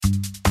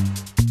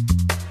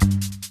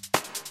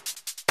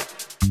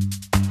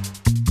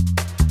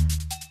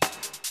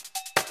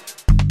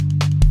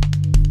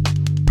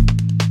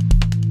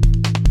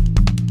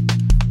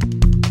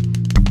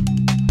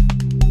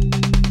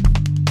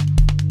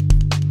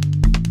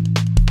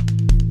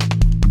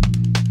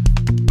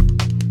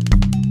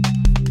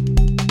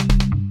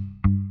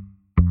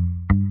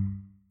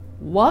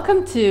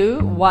Welcome to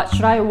What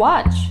Should I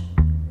Watch?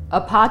 A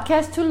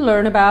podcast to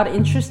learn about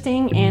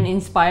interesting and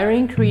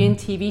inspiring Korean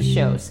TV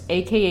shows,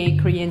 aka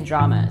Korean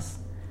dramas.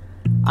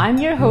 I'm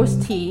your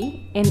host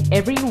T, and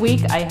every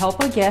week I help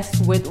a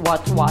guest with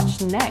what to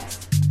watch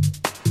next.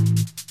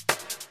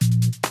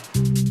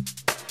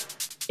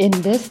 In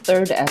this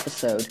third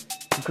episode,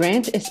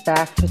 Grant is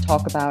back to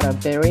talk about a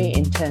very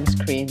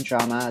intense Korean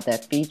drama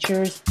that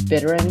features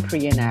veteran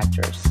Korean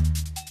actors.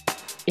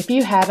 If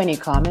you have any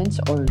comments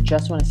or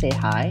just want to say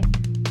hi,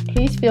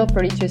 please feel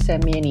free to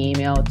send me an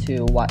email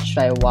to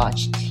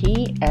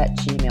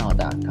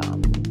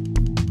whatshouldiwatcht@gmail.com.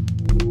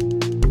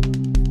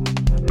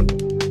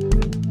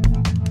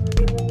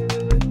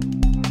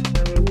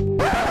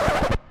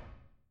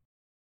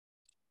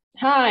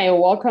 Hi,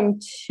 welcome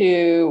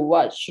to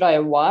What Should I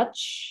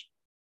Watch?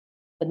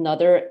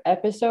 Another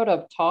episode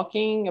of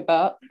talking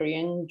about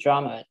Korean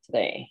drama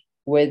today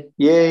with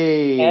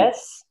Yay!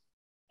 Yes.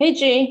 Hey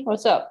G,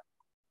 what's up?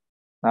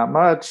 Not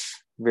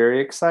much. Very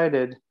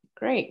excited.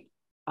 Great.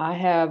 I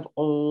have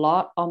a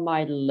lot on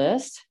my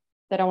list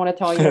that I want to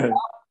tell you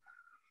about.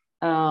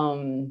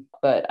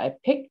 But I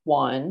picked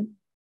one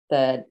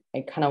that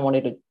I kind of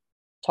wanted to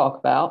talk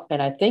about,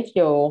 and I think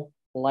you'll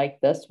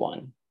like this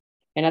one.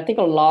 And I think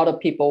a lot of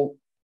people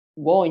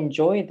will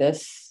enjoy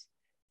this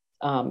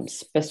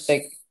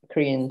specific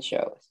Korean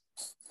shows.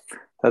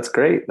 That's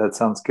great. That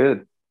sounds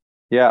good.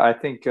 Yeah, I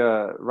think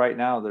right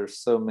now there's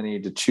so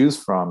many to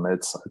choose from.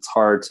 It's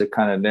hard to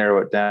kind of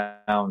narrow it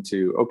down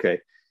to, okay,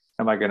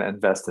 am I going to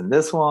invest in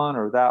this one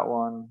or that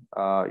one?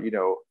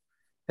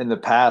 In the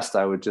past,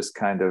 I would just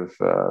kind of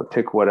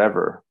pick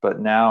whatever,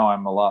 but now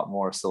I'm a lot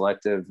more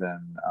selective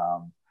and,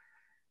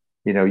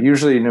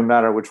 usually no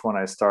matter which one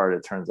I start,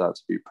 it turns out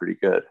to be pretty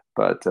good.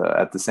 But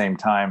at the same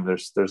time,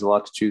 there's a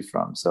lot to choose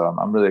from. So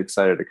I'm really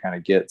excited to kind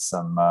of get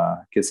some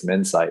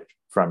insight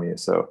from you.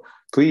 So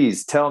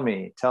please tell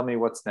me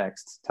what's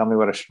next. Tell me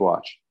what I should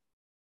watch.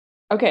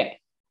 Okay.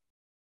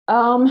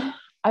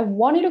 I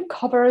wanted to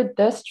cover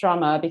this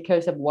drama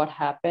because of what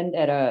happened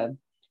at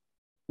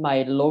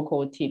my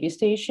local TV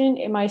station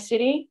in my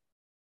city.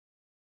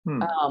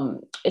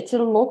 It's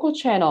a local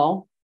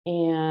channel,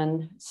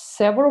 and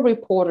several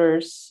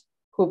reporters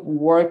who've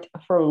worked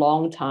for a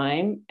long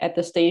time at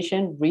the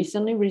station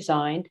recently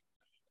resigned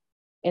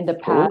in the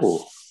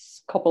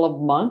past couple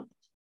of months.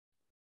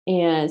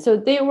 And so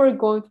they were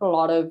going through a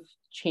lot of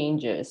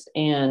changes.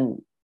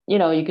 And,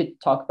 you could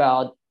talk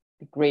about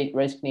the Great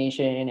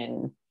Resignation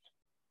and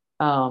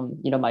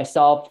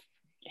myself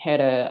had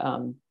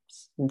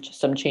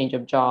some change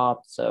of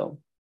job. So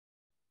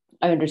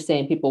I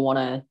understand people want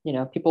to,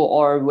 people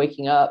are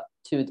waking up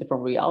to a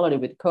different reality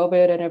with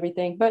COVID and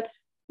everything. But,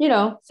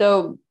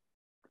 so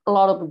a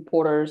lot of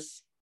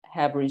reporters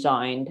have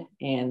resigned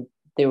and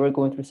they were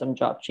going through some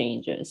job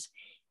changes.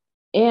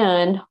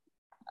 And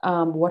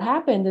what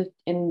happened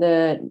in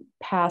the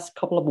past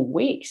couple of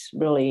weeks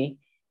really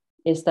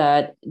is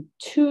that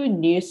two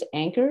news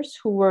anchors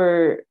who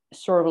were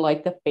sort of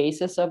like the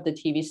faces of the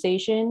TV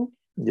station.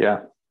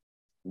 Yeah.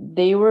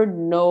 They were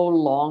no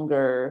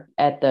longer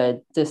at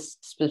this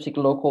specific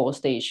local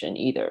station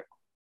either.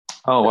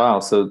 Oh, wow.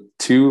 So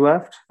two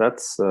left?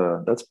 That's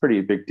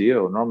pretty big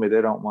deal. Normally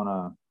they don't want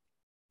to,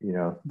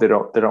 they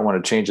don't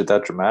want to change it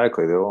that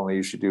dramatically. They'll only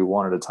usually do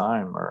one at a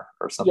time or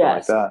something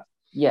like that.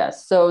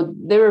 Yes. So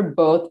they were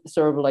both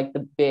sort of like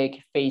the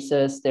big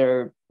faces. They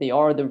are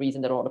the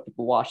reason that a lot of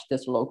people watch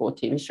this local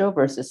TV show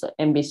versus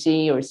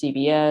NBC or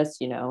CBS,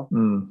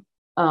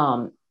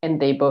 and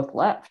they both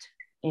left.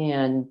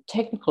 And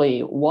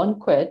technically one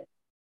quit,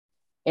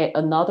 and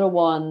another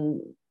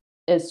one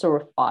is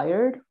sort of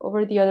fired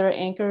over the other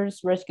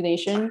anchor's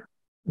resignation.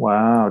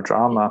 Wow,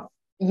 drama.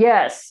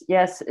 Yes.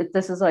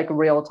 This is like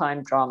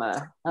real-time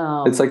drama.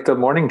 It's like the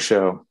morning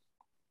show.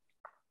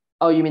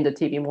 Oh, you mean the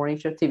TV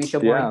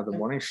show? Yeah, the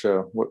morning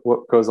show.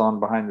 What goes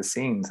on behind the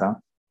scenes, huh?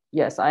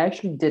 Yes, I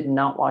actually did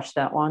not watch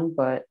that one,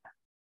 but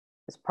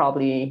it's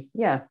probably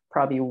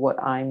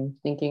what I'm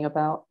thinking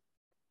about.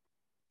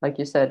 Like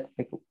you said,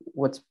 like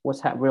what's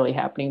really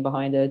happening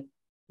behind a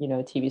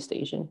TV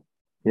station.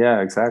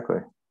 Yeah,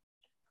 exactly.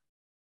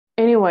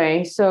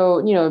 Anyway,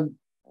 so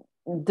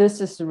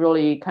this is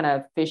really kind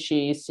of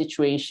fishy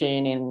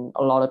situation, and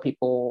a lot of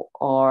people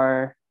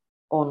are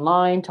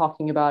online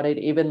talking about it.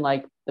 Even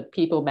like the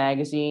People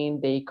magazine,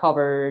 they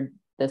covered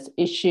this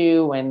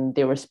issue and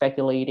they were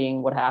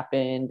speculating what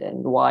happened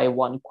and why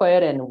one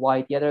quit and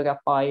why the other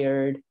got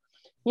fired.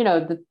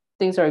 The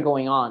things are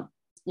going on.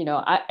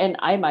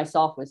 I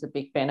myself was a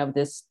big fan of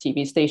this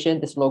TV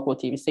station, this local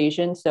TV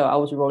station. So I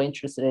was really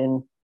interested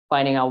in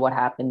finding out what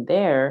happened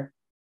there.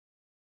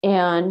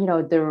 And,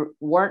 there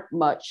weren't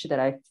much that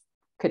I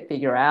could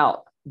figure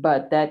out,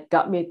 but that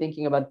got me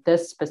thinking about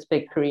this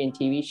specific Korean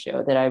TV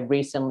show that I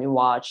recently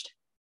watched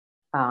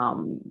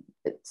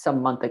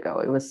some month ago.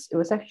 It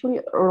was actually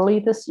early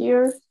this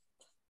year.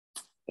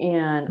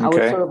 And Okay. I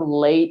was sort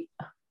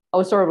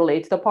of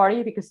late to the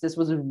party because this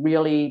was a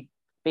really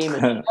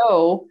famous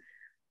show.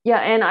 Yeah,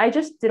 and I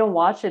just didn't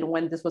watch it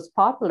when this was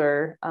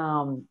popular,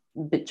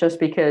 just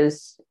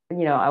because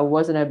I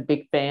wasn't a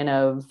big fan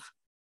of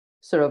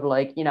sort of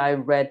like, I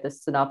read the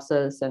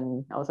synopsis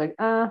and I was like,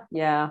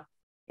 yeah.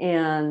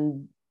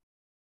 And,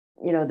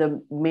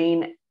 the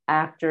main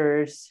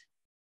actors,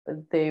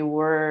 they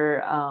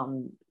were,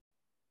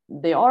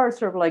 they are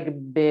sort of like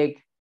big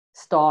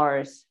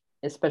stars,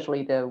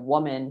 especially the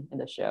woman in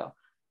the show.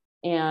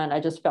 And I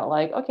just felt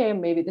like, okay,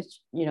 maybe this,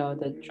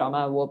 the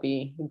drama will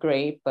be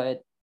great,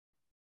 but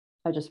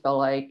I just felt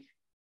like,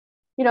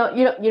 you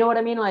know what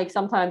I mean? Like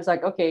sometimes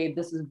like, okay,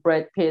 this is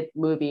Brad Pitt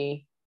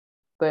movie,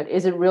 but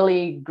is it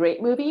really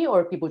great movie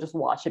or people just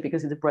watch it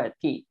because it's Brad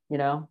Pitt?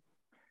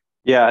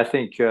 Yeah, I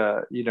think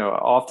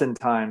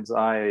oftentimes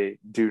I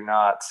do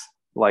not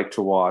like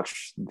to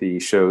watch the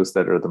shows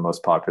that are the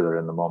most popular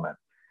in the moment.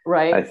 I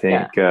Right? Yeah.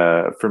 think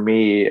for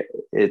me,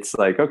 it's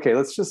like, okay,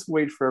 let's just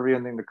wait for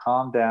everything to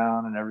calm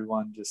down and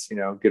everyone just,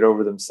 get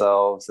over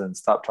themselves and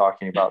stop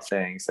talking about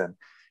things. And,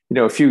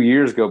 a few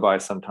years go by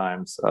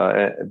sometimes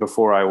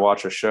before I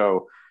watch a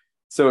show.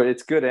 So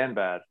it's good and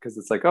bad because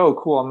it's like, oh,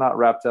 cool, I'm not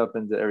wrapped up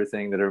into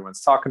everything that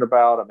everyone's talking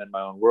about. I'm in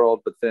my own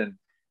world. But then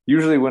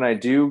usually when I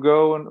do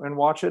go and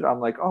watch it, I'm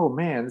like, oh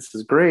man, this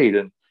is great.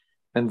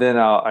 And then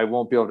I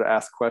won't be able to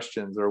ask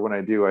questions, or when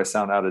I do, I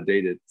sound out of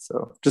dated.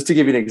 So just to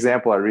give you an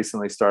example, I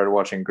recently started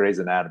watching Grey's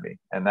Anatomy,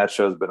 and that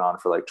show's been on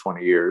for like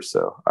 20 years.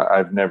 So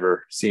I've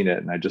never seen it,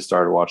 and I just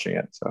started watching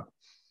it. So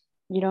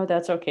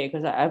That's okay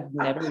because I've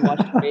never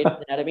watched Grey's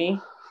Anatomy.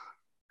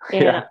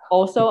 And yeah,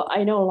 also,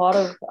 I know a lot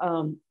of,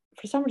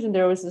 for some reason,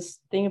 there was this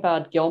thing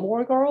about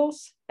Gilmore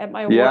Girls at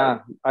my work. yeah,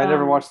 I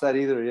never Um, watched that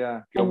either. Yeah,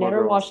 I Gilmore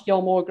never Girls. watched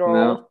Gilmore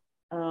Girls.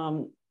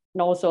 No,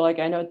 And also, like,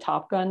 I know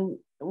Top Gun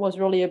was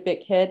really a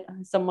big hit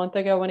some month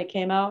ago when it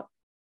came out.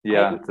 I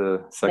yeah,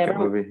 the second never,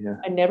 movie. Yeah,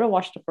 I never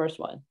watched the first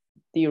one,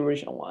 the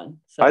original one.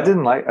 I So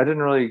didn't like. I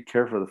didn't really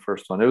care for the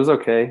first one. It was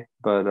okay,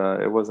 but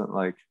it wasn't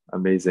like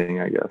amazing.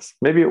 I guess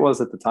maybe it was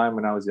at the time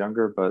when I was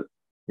younger, but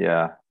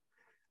yeah,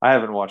 I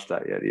haven't watched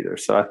that yet either.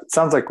 So it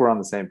sounds like we're on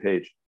the same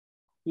page.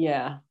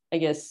 yeah, I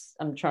guess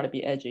I'm trying to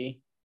be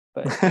edgy,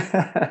 but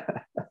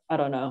I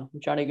don't know.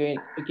 I'm trying to go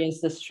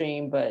against the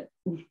stream, but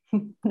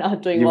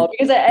not doing well you,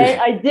 because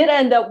I did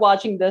end up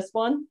watching this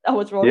one that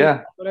was really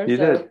yeah, popular. you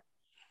So did.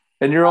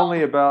 And you're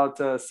only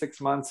about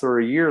 6 months or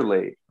a year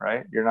late,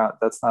 right? You're not,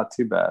 that's not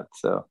too bad.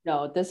 So,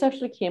 no, this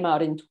actually came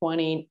out in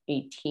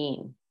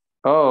 2018.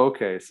 oh,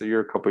 okay. So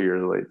you're a couple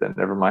years late then.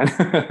 Never mind.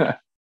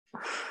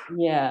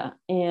 Yeah,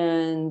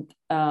 and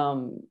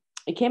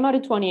it came out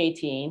in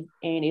 2018,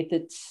 and it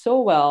did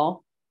so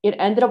well. It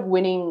ended up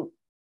winning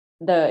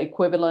the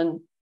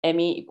equivalent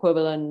Emmy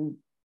equivalent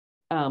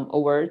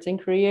awards in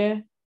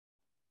Korea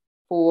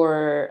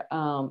for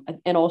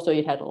and also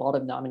it had a lot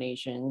of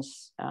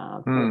nominations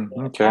for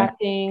Okay.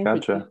 acting,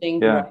 Gotcha.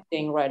 producing, Yeah.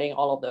 directing, writing,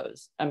 all of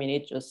those. I mean,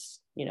 it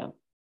just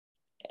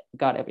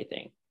got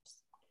everything.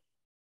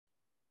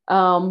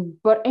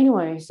 But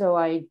anyway, so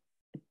I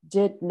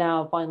did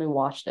now finally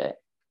watched it.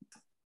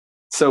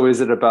 So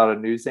is it about a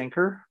news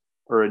anchor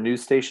or a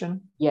news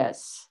station?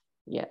 Yes,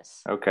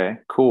 yes. Okay,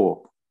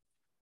 cool.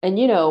 And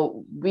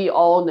we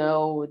all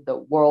know the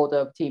world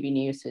of TV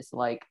news is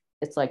like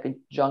it's like a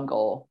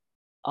jungle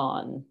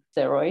on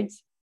steroids,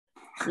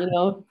 you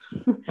know.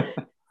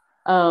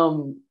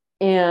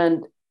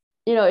 And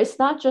it's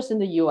not just in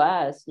the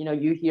US.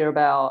 You hear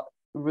about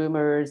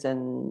rumors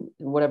and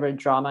whatever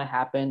drama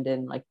happened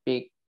in like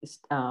big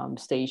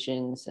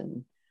stations,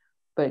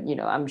 but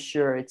I'm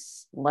sure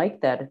it's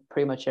like that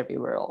pretty much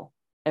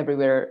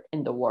everywhere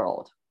in the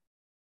world.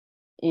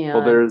 Well,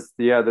 And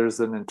there's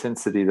an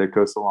intensity that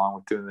goes along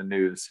with doing the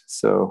news.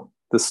 So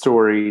the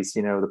stories,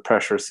 the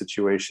pressure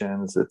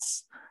situations,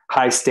 it's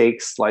high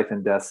stakes, life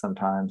and death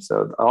sometimes.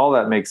 So all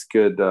that makes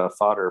good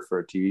fodder for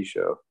a TV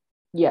show.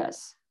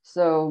 yes,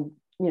 so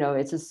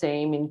it's the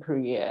same in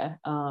Korea,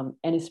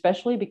 and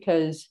especially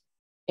because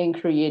in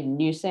Korea,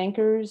 news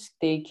anchors,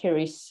 they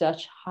carry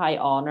such high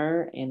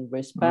honor and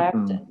respect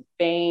Mm. and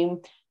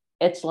fame.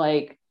 It's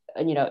like,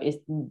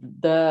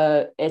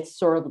 it's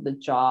sort of the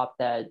job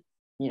that,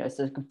 it's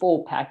like a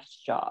full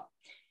package job.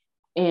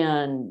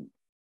 And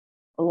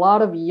a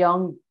lot of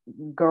young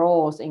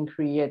girls in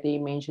Korea, they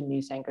mention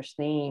news anchor's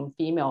name,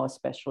 female,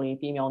 especially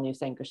female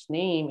news anchor's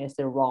name is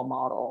their role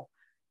model.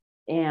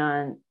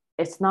 And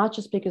it's not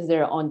just because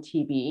they're on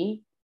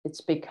TV,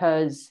 it's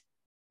because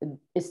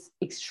it's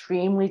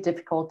extremely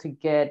difficult to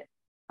get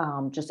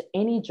just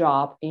any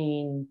job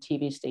in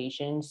TV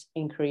stations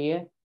in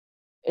Korea.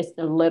 It's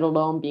let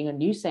alone being a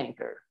news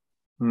anchor.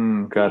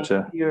 And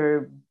Gotcha.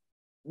 you're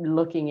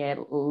looking at,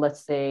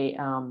 let's say,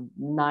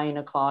 9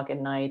 o'clock at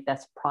night,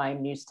 that's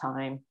prime news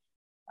time.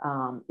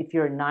 If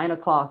you're a 9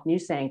 o'clock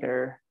news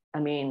anchor, I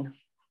mean,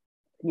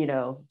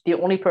 the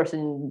only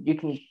person you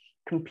can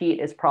compete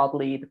is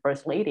probably the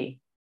first lady,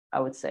 I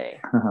would say.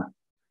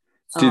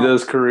 Do Um,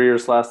 those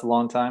careers last a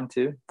long time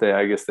too?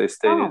 I guess they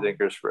stay news oh,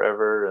 anchors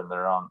forever, and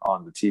they're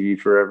on the TV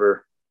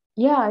forever.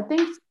 yeah, I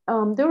think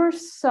there were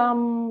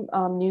some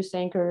news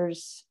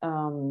anchors.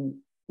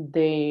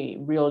 They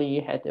really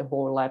had a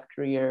whole life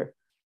career,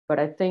 but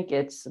I think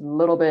it's a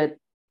little bit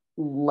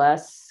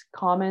less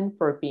common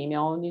for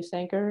female news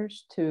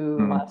anchors to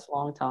Hmm. last a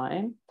long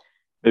time.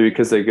 Maybe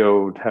because they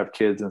go have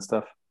kids and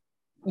stuff,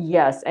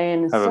 Yes,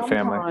 and have a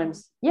family.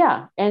 sometimes,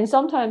 yeah, and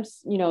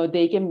sometimes,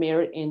 they get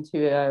married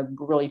into a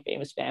really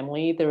famous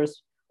family. There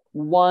was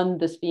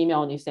this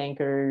female news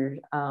anchor,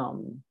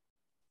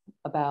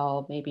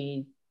 about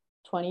maybe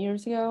 20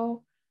 years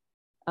ago.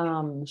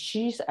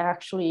 She's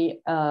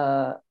actually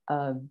a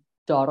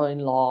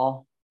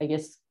daughter-in-law, I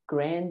guess,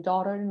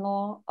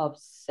 granddaughter-in-law of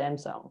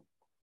Samsung.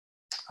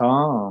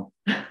 Oh,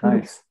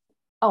 nice.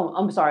 Oh,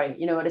 I'm sorry.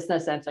 You know what? It's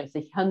not Samsung. It's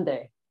a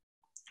Hyundai.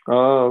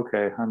 Oh,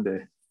 okay.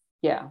 Hyundai.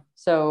 Yeah.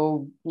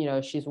 So,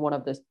 she's one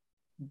of the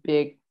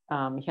big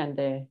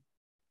Hyundai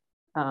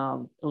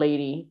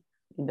lady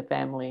in the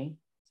family.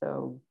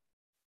 So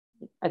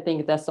I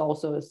think that's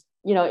also,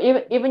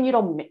 even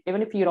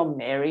if you don't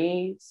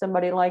marry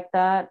somebody like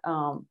that,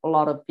 a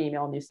lot of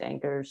female news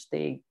anchors,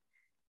 they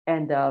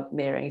end up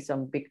marrying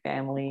some big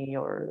family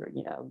or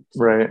some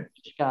Right.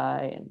 rich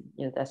guy,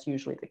 and that's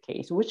usually the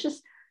case. Which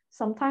is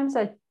sometimes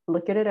I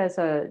look at it as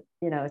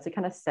it's a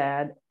kind of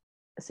sad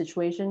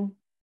situation.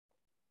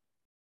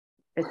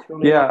 It's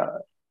really like, Yeah.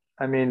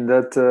 I mean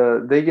that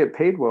they get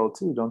paid well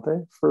too, don't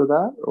they, for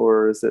that?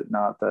 Or is it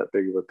not that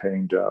big of a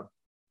paying job?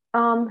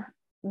 um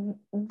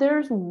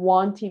there's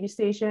one TV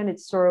station.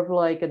 It's sort of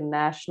like a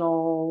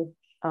national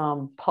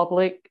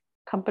public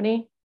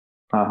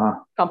Uh-huh.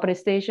 company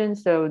station,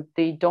 so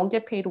they don't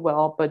get paid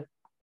well, but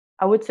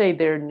I would say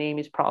their name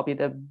is probably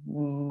the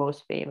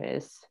most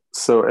famous.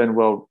 So, and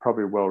well,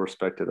 probably well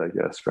respected, I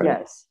guess, right?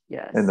 Yes,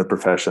 In the yes.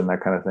 profession,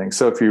 that kind of thing.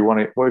 So if you want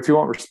to, well, if you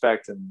want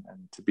respect and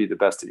to be the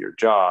best at your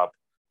job,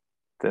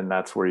 then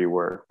that's where you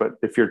work. But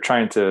if you're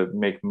trying to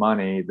make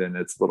money, then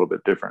it's a little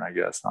bit different, I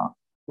guess, huh?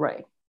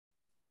 Right.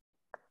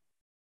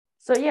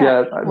 So yeah, Yeah,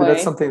 I mean that's anyway,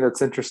 something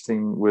that's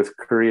interesting with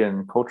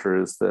Korean culture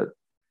is that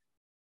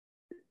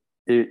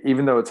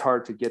even though it's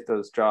hard to get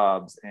those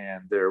jobs and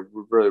they're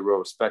really well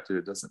respected,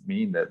 it doesn't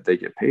mean that they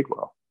get paid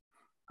well.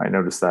 I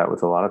noticed that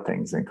with a lot of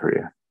things in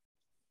Korea.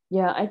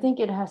 yeah, I think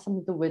it has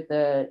something to do with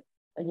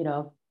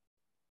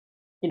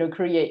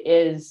Korea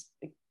is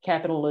a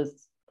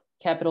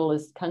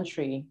capitalist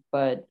country,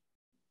 but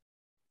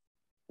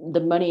the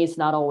money is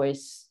not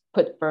always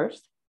put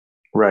first.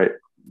 Right.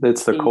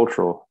 It's the The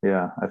cultural,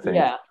 yeah, I think.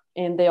 Yeah,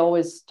 and they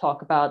always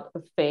talk about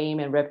fame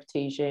and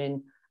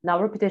reputation. Now,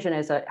 reputation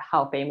is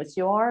how famous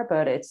you are,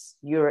 but it's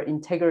your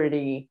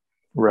integrity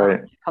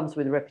Right. comes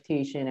with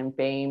reputation, and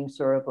fame,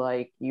 sort of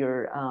like your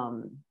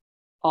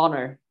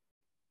honor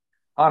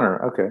Honor.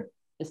 Okay.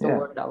 is the Yeah.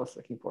 word I was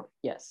looking for.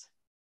 Yes.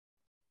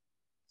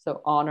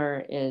 So honor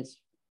is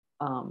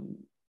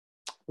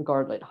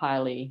regarded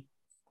highly.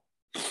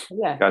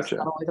 Yeah, it's not Gotcha.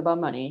 always about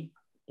money.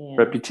 And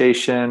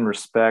Reputation,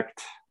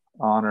 respect,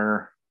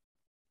 honor,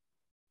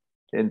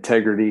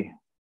 integrity.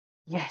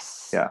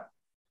 yes, Yeah.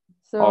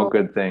 All so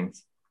good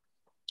things.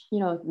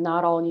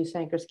 not all news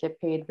anchors get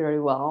paid very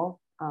well,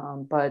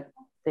 but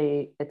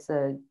it's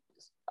a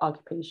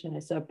occupation,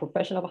 it's a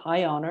profession of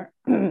high honor.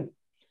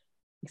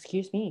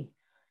 Excuse me.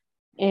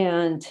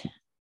 And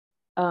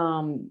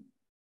um,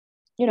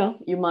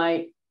 you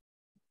might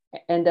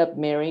end up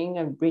marrying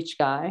a rich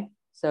guy.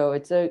 So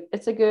it's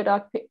a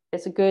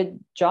good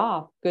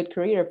job, good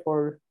career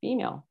for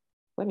female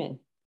women.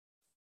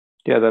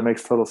 Yeah, that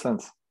makes total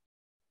sense.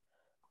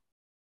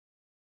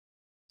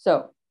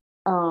 So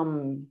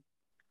um,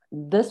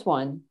 this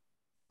one,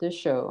 this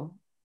show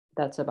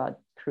that's about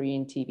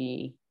Korean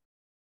TV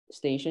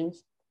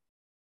stations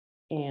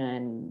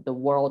and the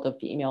world of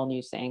female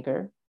news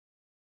anchor.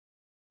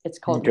 It's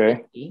called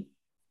Okay. Misty.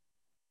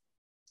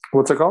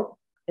 What's it called?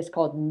 It's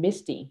called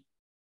Misty.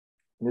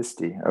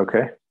 Misty.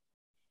 Okay.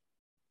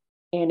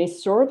 And it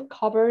sort of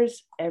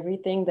covers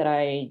everything that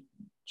I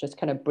just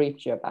kind of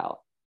briefed you about.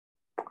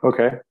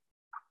 Okay.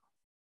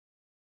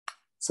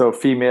 So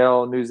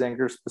female news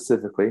anchors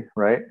specifically,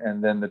 right?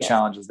 And then the Yes,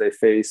 challenges they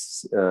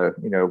face, whether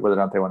or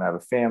not they want to have a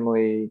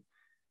family,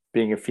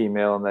 being a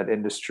female in that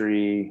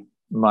industry,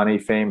 money,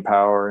 fame,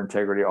 power,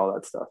 integrity, all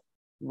that stuff.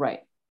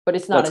 right. But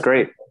it's not That's as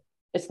great.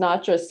 it's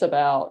not just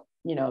about,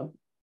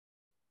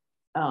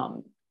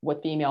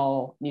 what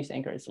female news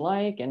anchors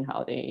like and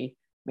how they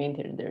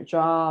maintain their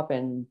job.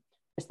 And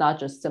it's not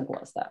just simple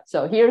as that.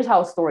 So here's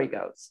how the story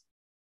goes.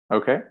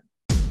 Okay.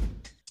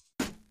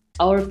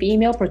 Our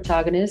female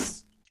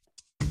protagonist,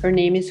 her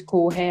name is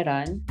Ko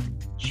Hae-ran.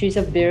 She's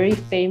a very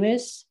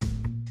famous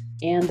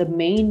and the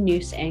main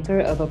news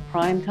anchor of a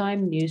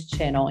primetime news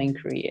channel in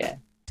Korea.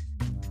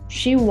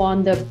 She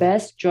won the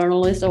Best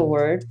Journalist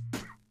Award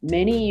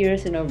many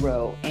years in a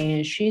row,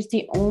 and she's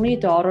the only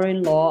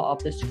daughter-in-law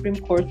of the Supreme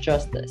Court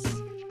Justice.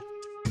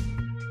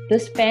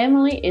 This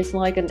family is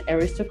like an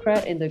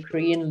aristocrat in the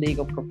Korean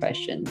legal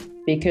profession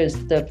because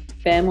the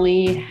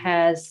family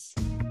has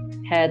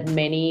had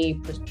many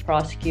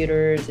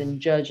prosecutors and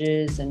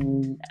judges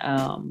and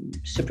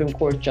Supreme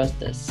Court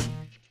justice.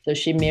 So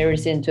she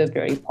marries into a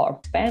very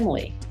powerful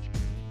family.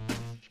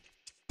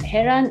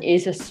 Hae-ran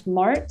is a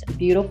smart,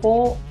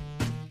 beautiful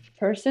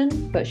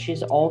person, but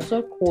she's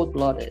also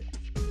cold-blooded.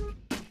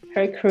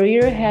 Her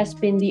career has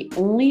been the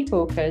only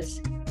focus,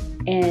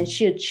 and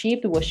she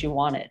achieved what she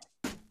wanted.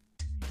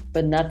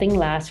 but nothing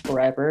lasts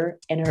forever,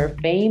 and her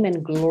fame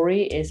and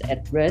glory is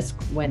at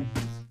risk when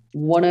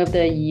one of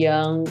the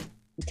young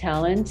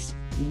talents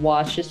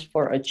watches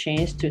for a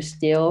chance to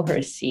steal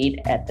her seat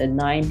at the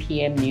 9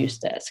 p.m. news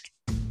desk.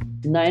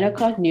 9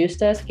 o'clock news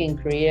desk in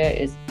Korea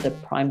is the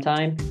prime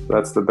time.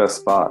 That's the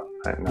best spot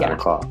at 9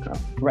 o'clock. Huh?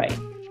 Right.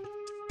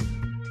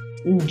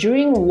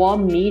 During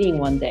one meeting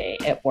one day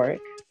at work,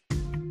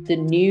 the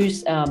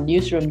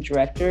newsroom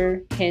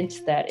director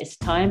hints that it's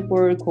time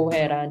for Ko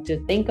Hye-ran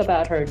to think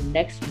about her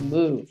next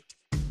move,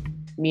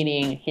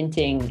 meaning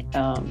hinting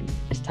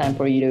it's time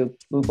for you to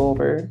move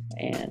over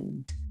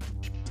and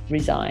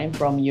resign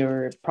from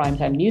your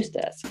primetime news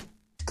desk.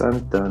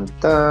 Dun dun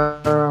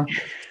dun.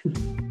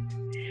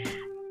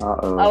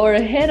 Our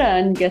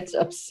Hye-ran gets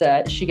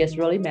upset. She gets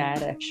really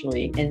mad,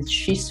 actually, and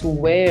she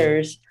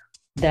swears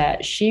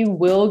that she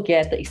will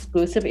get the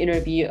exclusive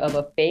interview of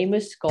a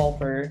famous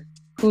golfer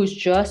who's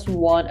just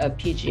won a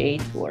PGA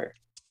tour.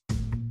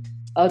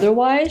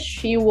 Otherwise,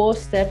 she will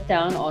step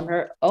down on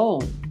her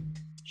own.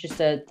 She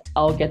said,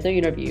 I'll get the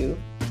interview.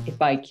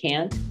 If I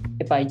can't,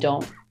 if I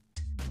don't,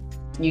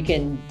 you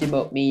can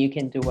demote me, you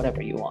can do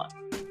whatever you want.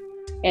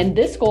 And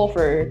this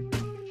golfer,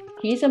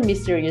 he's a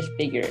mysterious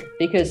figure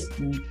because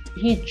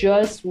he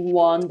just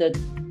won the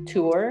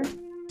tour,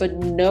 but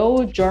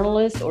no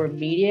journalists or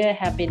media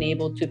have been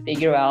able to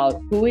figure out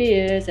who he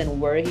is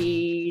and where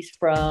he's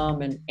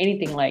from and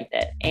anything like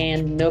that.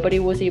 And nobody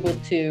was able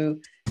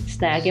to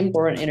snag him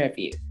for an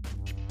interview.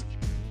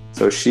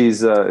 So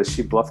is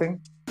she bluffing?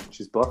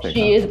 She's bluffing.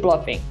 She is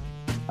bluffing.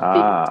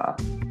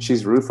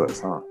 She's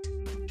ruthless, huh?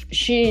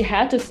 She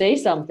had to say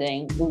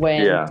something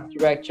when the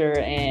director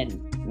and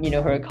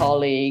her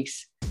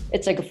colleagues,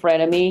 it's like a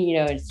frenemy,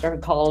 it's her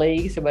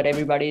colleagues, but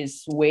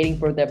everybody's waiting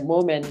for that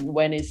moment.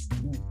 When is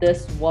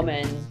this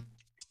woman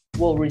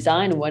will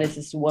resign? When is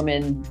this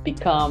woman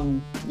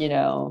become,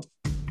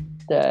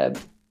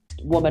 the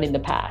woman in the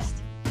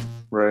past?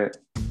 Right.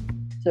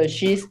 So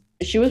she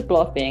was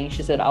bluffing.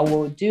 She said, I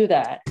will do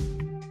that.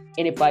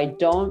 And if I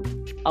don't,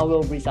 I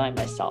will resign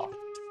myself.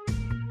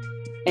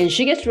 And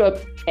she gets real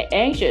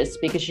anxious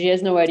because she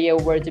has no idea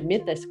where to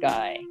meet this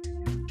guy.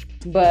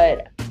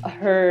 But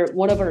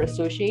one of her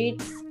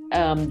associates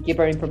give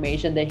her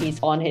information that he's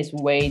on his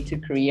way to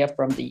Korea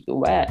from the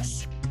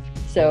US.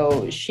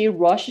 So she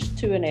rushes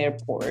to an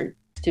airport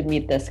to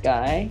meet this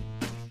guy.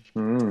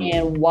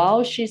 And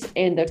while she's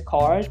in the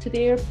car to the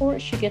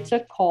airport, she gets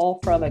a call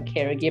from a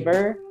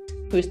caregiver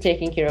who's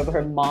taking care of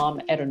her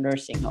mom at a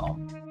nursing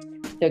home.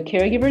 The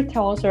caregiver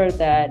tells her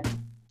that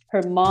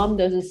her mom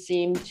doesn't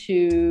seem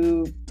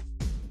to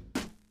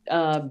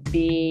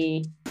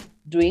be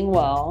doing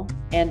well,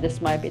 and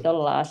this might be the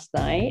last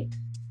night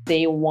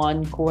they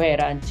want Ko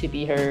Hye-ran to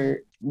be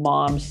her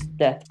mom's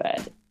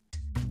deathbed.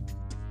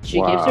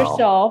 She gives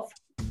herself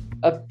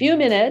a few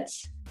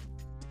minutes,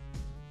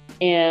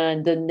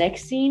 and the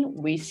next scene,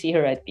 we see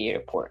her at the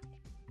airport.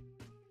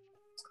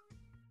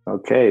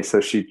 Okay,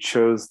 so she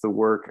chose the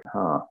work,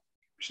 huh?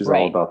 She's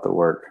all about the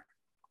work.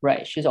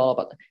 Right, she's all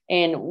about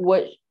and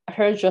what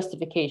her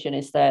justification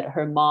is that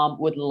her mom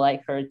would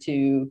like her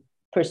to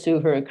pursue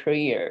her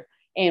career.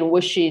 And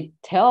what she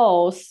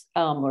tells,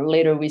 or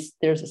later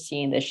there's a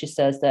scene that she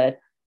says that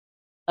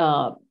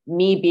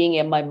me being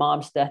at my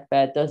mom's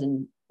deathbed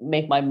doesn't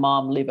make my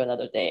mom live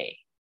another day.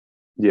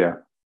 Yeah.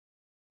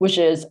 Which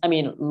is,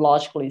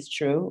 logically it's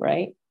true,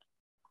 right?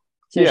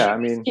 So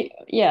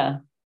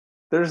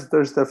There's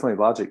definitely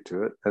logic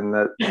to it, and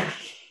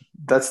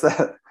that's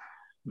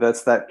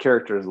that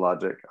character's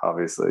logic,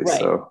 obviously. Right.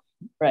 So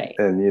right,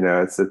 and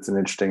it's an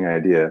interesting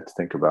idea to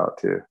think about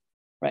too.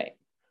 Right.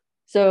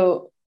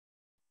 So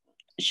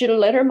she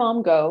let her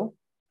mom go,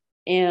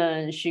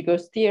 and she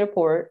goes to the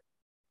airport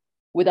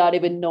without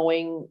even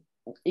knowing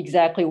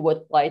exactly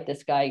what flight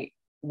this guy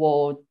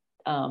will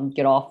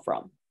get off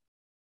from.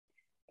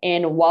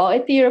 And while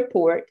at the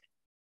airport,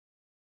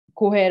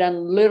 Ko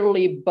Hye-ran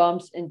literally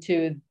bumps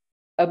into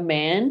a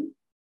man,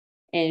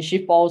 and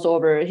she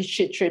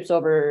trips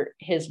over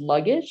his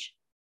luggage,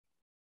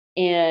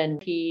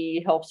 and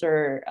he helps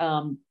her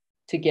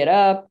to get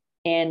up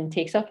and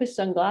takes off his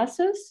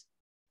sunglasses.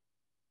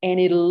 And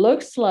it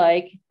looks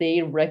like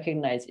they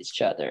recognize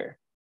each other.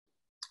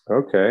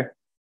 Okay.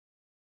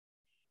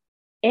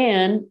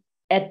 And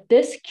at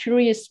this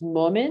curious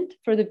moment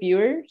for the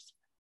viewers,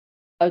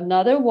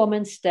 another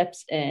woman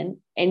steps in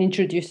and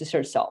introduces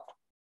herself.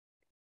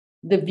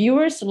 The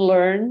viewers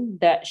learn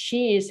that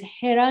she is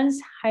Hye-ran's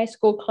high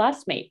school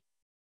classmate.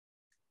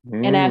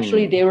 And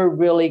actually, they were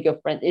really good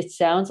friends. It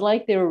sounds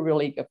like they were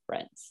really good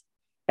friends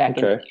back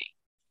in the day.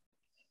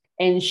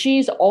 And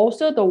she's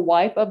also the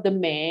wife of the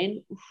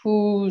man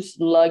whose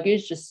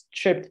luggage just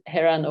tripped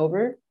Hye-ran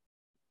over,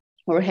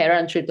 or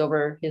Hye-ran tripped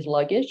over his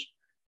luggage.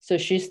 So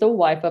she's the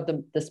wife of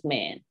this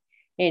man.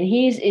 And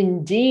he's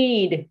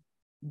indeed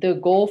the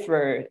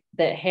golfer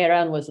that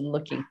Hye-ran was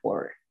looking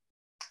for.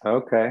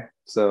 Okay.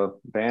 So,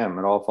 bam,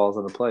 it all falls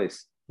into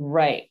place.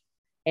 Right.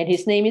 And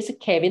his name is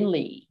Kevin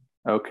Lee.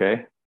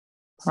 Okay.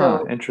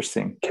 So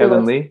interesting.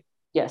 Kevin Lee?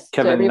 Yes.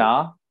 Kevin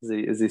Na?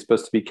 Is he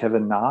supposed to be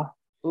Kevin Na?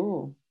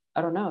 Ooh,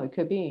 I don't know. It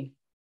could be.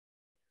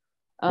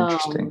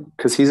 Interesting. Um,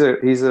 Because he's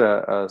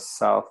a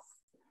South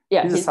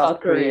yeah, he's a he's South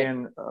South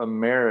Korean. Korean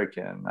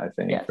American, I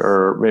think, Yes.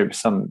 or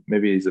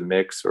maybe he's a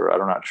mix, or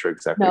I'm not sure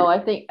exactly. No, I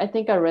think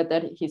I read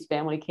that his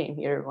family came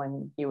here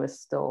when he was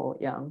still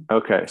young.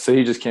 Okay, so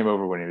he just came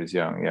over when he was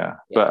young, yeah.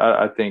 Yeah, But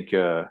I think,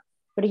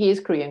 but he is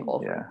Korean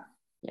golfer. yeah,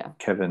 Yeah,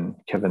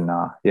 Kevin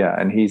Na, yeah,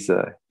 and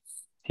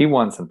he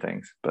won some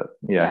things, but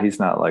yeah, yeah, he's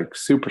not like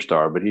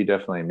superstar, but he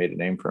definitely made a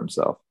name for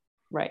himself.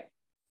 right.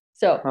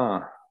 So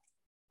Huh?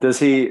 Does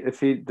he? If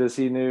he does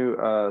he knew?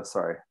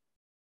 Sorry,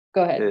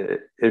 go ahead.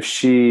 if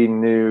she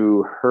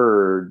knew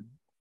her,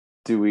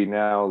 do we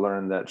now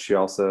learn that she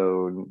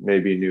also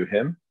maybe knew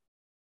him?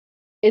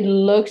 It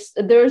looks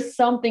there's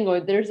something or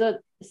there's a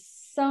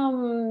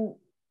some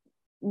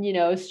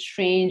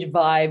strange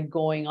vibe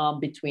going on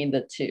between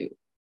the two.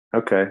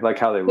 Okay, like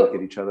how they look at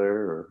But each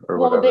other or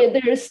well, whatever.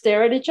 they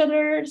stare at each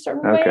other a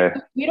certain way. Okay,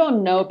 We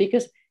don't know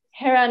because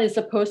Heran is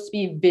supposed to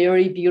be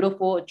very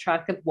beautiful,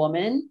 attractive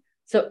woman.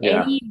 So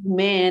yeah. any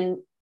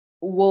man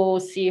will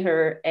see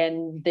her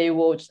and they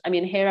will just, I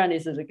mean, Heran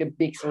is like a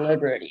big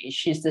celebrity.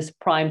 She's this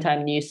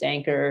primetime news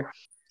anchor.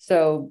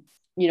 So,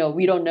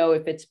 we don't know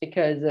if it's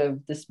because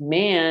of this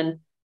man.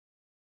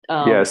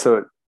 Yeah, Um,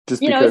 so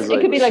just because it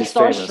could like be like she's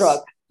starstruck.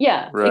 famous.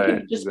 Yeah, it Right,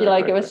 could just be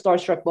like exactly. a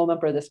starstruck moment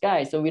for this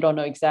guy. So we don't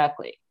know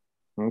exactly.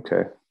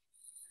 Okay.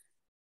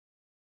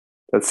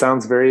 That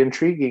sounds very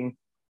intriguing.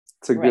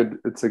 Right.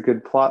 It's a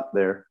good plot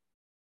there.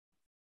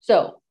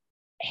 So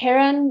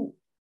Heron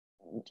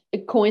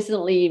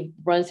coincidentally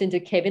runs into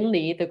Kevin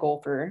Lee, the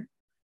golfer,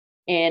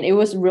 and it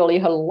was really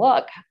her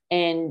luck.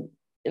 And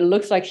it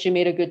looks like she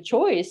made a good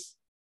choice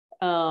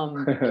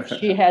because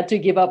she had to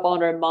give up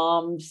on her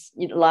mom's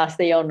last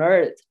day on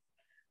earth.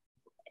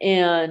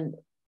 And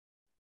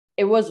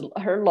it was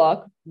her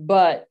luck,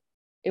 but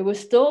it was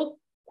still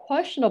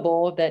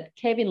questionable that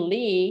Kevin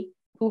Lee,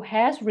 who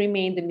has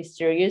remained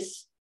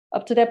mysterious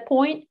up to that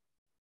point,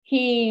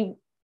 he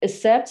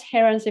accepts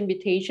Heron's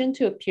invitation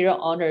to appear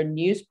on her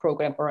news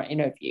program for an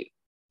interview.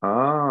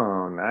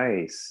 Oh,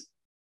 nice.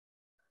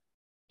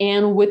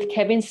 And with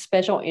Kevin's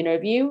special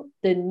interview,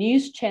 the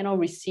news channel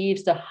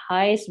receives the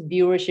highest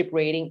viewership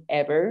rating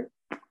ever.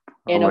 Oh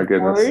And my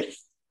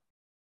goodness.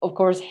 of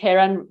course,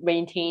 Heron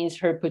maintains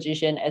her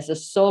position as a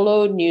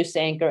solo news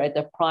anchor at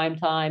the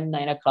primetime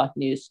 9 o'clock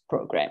news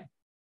program.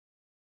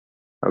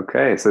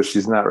 Okay, so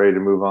she's not ready to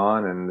move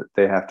on and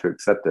they have to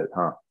accept it,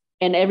 huh?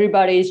 And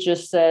everybody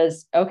just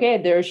says, okay,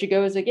 there she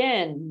goes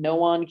again. No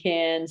one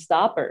can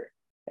stop her.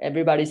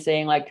 Everybody's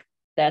saying, like,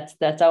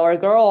 that's our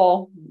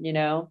girl.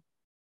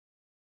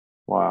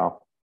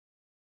 Wow.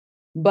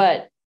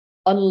 But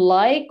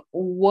unlike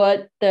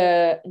what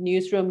the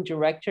newsroom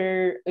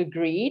director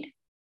agreed,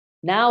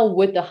 now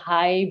with the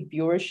high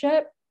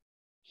viewership,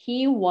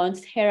 he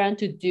wants Heron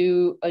to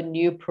do a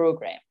new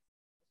program.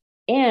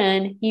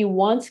 And he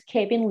wants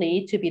Kevin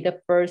Lee to be the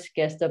first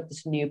guest of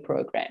this new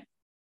program.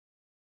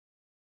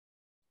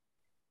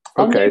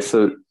 Okay, Under,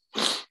 so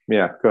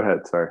yeah, go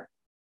ahead. Sorry.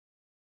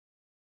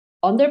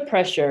 under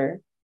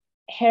pressure,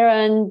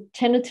 Heron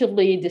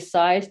tentatively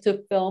decides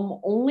to film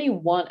only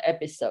one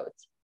episode,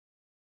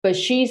 but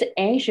she's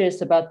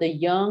anxious about the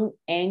young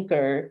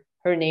anchor.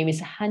 Her name is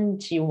Han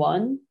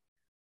Ji-won,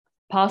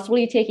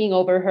 possibly taking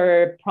over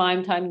her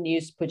primetime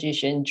news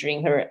position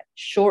during her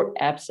short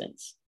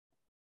absence.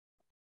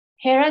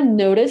 Heron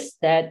noticed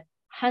that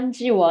Han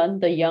Ji-won,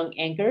 the young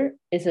anchor,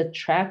 is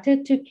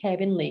attracted to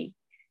Kevin Lee,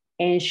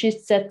 and she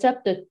sets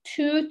up the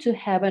two to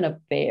have an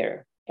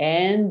affair,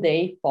 and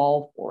they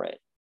fall for it.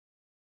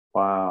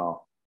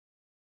 Wow.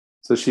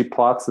 So she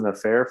plots an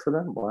affair for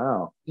them?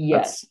 Wow.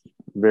 Yes. That's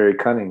very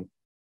cunning.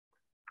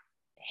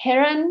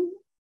 Heron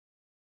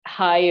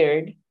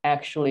hired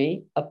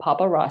actually a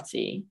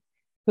paparazzi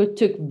who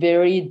took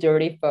very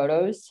dirty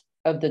photos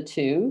of the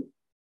two,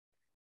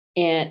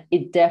 and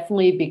it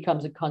definitely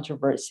becomes a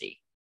controversy.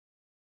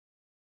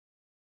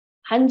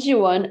 Han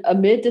Ji-won,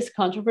 amid this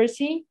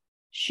controversy,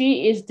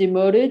 she is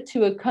demoted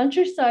to a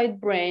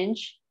countryside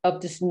branch of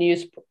this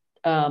news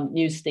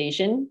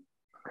station.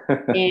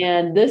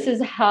 And this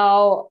is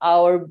how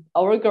our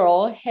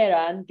girl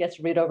Heran gets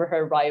rid of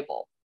her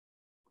rival.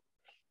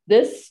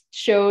 This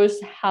shows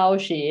how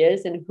she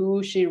is and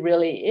who she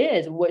really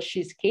is, what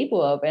she's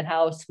capable of, and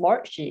how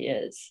smart she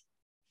is.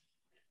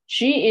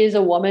 She is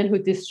a woman who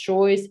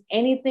destroys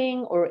anything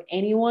or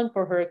anyone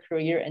for her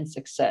career and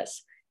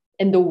success.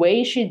 And the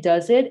way she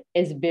does it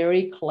is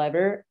very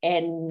clever,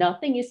 and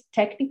nothing is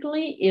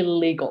technically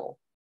illegal.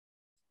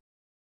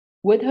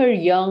 With her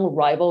young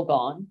rival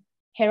gone,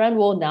 Heron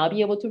will now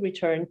be able to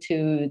return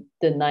to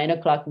the 9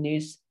 o'clock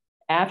news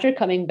after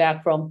coming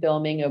back from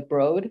filming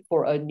abroad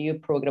for a new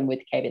program with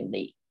Kevin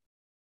Lee.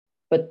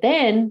 But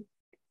then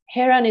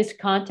Heron is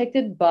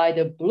contacted by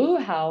the Blue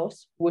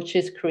House, which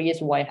is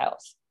Korea's White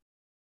House.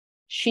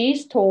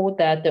 She's told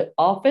that the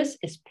office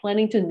is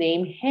planning to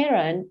name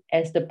Heron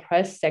as the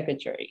press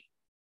secretary.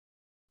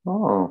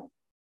 Oh,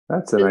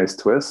 that's a nice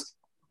twist.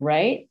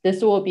 Right?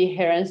 This will be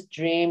Heron's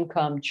dream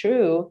come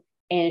true,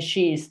 and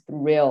she's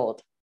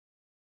thrilled.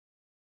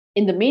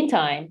 In the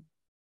meantime,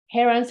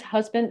 Heron's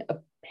husband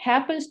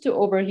happens to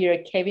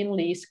overhear Kevin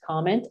Lee's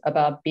comment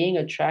about being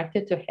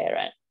attracted to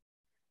Heran.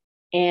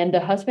 And the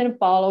husband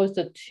follows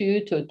the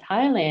two to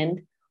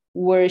Thailand,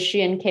 where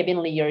she and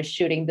Kevin Lee are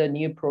shooting the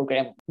new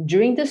program.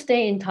 During the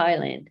stay in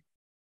Thailand,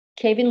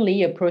 Kevin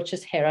Lee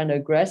approaches Heran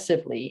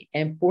aggressively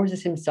and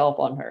forces himself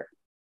on her.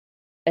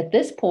 At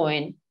this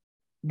point,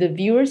 the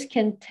viewers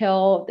can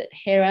tell that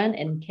Heran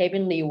and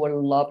Kevin Lee were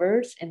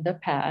lovers in the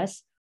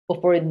past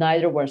before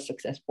neither were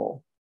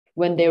successful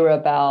when they were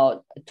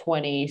about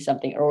 20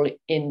 something, early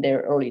in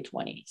their early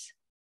 20s.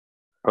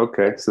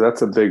 Okay, so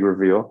that's a big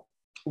reveal.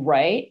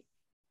 Right?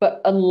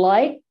 But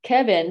unlike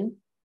Kevin,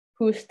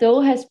 who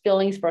still has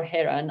feelings for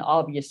Heran,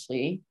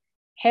 obviously,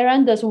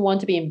 Heran doesn't want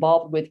to be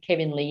involved with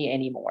Kevin Lee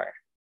anymore.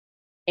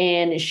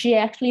 And she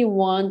actually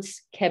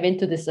wants Kevin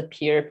to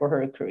disappear for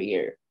her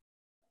career.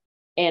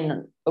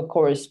 And of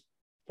course,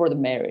 for the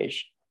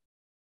marriage.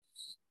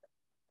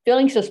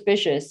 Feeling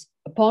suspicious,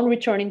 upon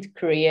returning to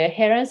Korea,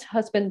 Heran's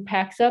husband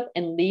packs up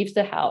and leaves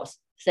the house,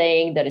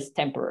 saying that it's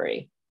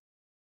temporary.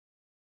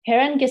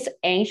 Heran gets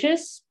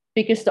anxious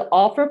because the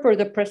offer for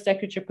the press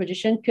secretary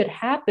position could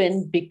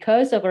happen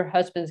because of her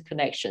husband's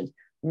connections.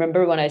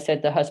 Remember when I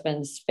said the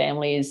husband's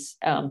family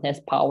has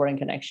power and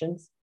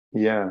connections?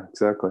 Yeah,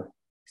 exactly.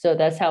 So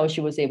that's how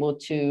she was able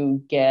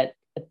to get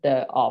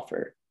the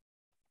offer.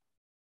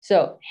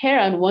 So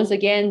Heran once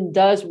again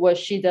does what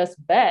she does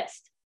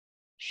best.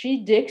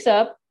 She digs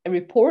up and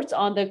reports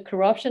on the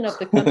corruption of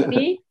the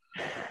company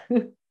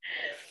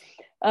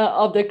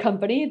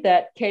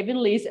that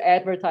Kevin Lee's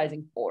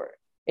advertising for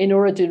in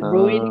order to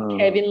ruin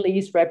Kevin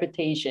Lee's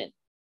reputation.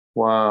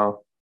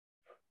 Wow.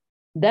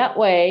 That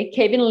way,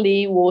 Kevin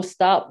Lee will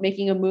stop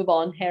making a move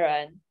on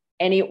Heran,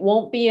 and it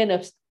won't be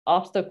an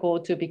obstacle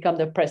to become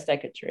the press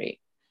secretary.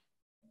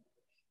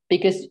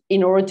 Because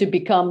in order to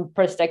become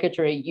press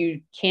secretary,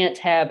 you can't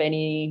have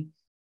any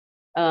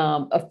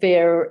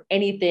affair,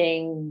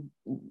 anything.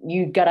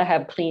 You gotta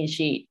have clean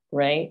sheet,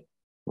 right?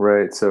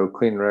 Right. So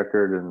clean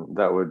record, and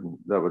that would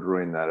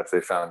ruin that if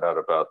they found out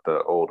about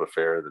the old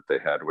affair that they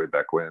had way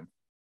back when.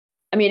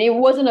 I mean, it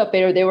wasn't an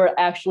affair. They were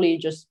actually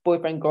just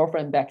boyfriend,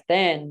 girlfriend back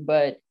then.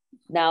 But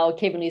now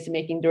Kevin Lee's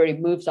making dirty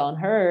moves on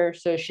her,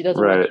 so she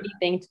doesn't want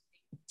anything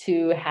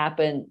to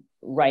happen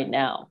right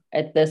now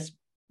at this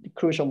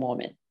crucial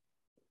moment.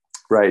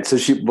 Right. So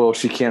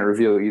she can't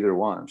reveal either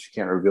one. She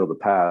can't reveal the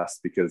past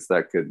because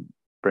that could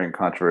bring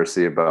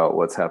controversy about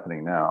what's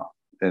happening now.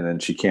 And then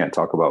she can't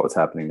talk about what's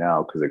happening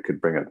now because it could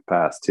bring up the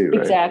past too,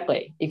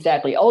 right?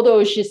 Exactly.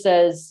 Although she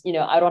says,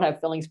 I don't have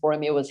feelings for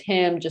him. It was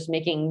him just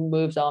making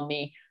moves on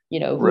me.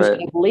 Who's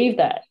going to believe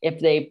that if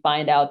they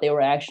find out they were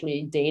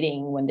actually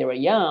dating when they were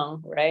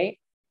young, right?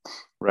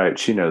 Right.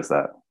 She knows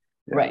that.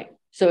 Yeah. Right.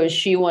 So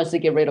she wants to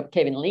get rid of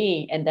Kevin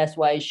Lee, and that's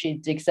why she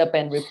digs up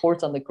and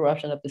reports on the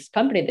corruption of this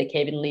company that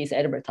Kevin Lee is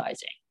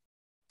advertising.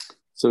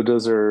 So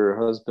does her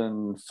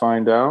husband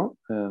find out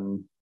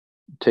and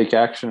take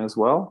action as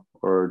well?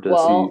 Or does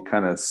he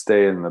kind of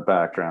stay in the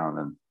background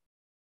and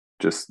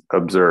just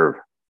observe?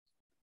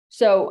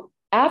 So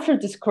after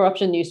this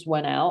corruption news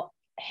went out,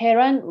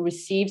 Heran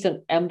receives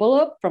an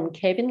envelope from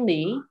Kevin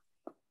Lee,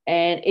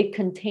 and it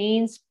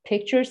contains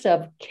pictures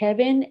of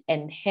Kevin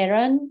and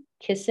Heran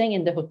kissing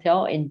in the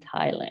hotel in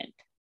Thailand.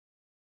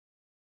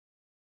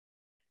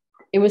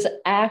 It was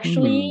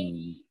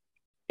actually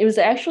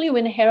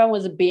when Heran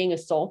was being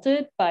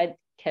assaulted by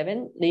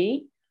Kevin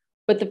Lee,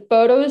 but the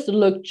photos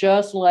look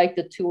just like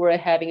the two were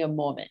having a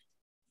moment.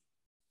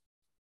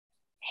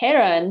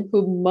 Heran,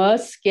 who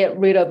must get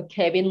rid of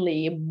Kevin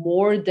Lee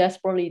more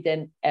desperately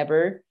than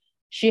ever,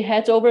 she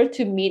heads over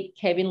to meet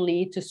Kevin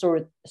Lee to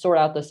sort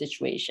out the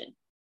situation.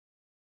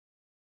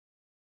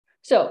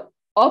 So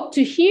up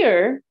to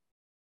here,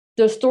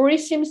 the story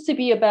seems to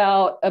be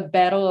about a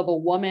battle of a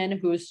woman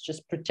who's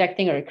just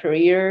protecting her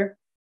career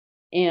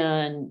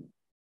and,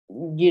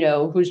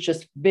 who's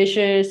just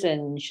vicious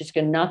and she's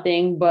got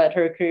nothing but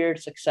her career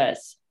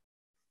success.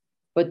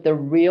 But the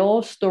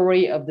real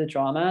story of the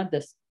drama,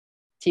 this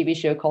TV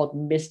show called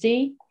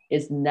Misty,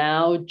 is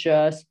now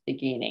just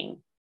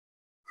beginning.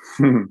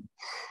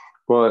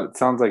 Well, it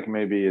sounds like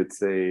maybe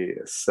it's a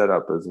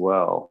setup as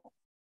well,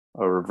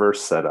 a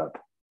reverse setup.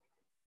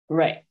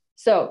 Right.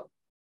 So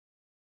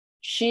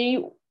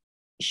Heran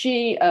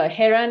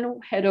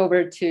head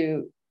over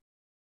to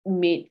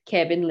meet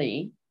Kevin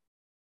Lee.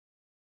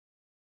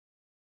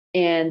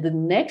 And the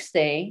next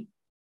day,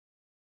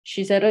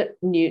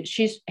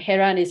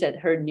 Heran is at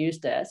her news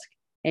desk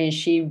and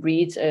she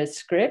reads a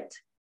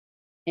script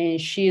and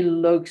she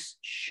looks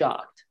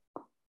shocked.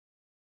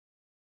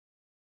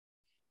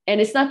 And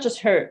it's not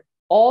just her.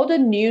 All the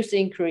news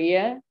in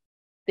Korea,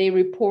 they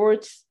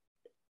report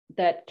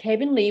that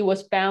Kevin Lee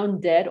was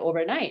found dead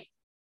overnight.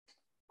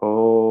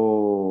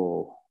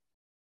 Oh,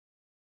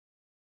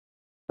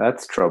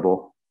 that's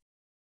trouble.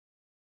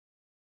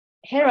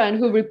 Heran,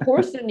 who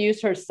reports the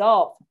news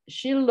herself,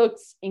 she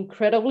looks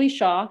incredibly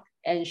shocked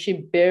and she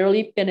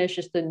barely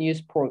finishes the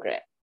news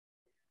program.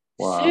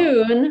 Wow.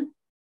 Soon,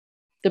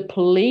 the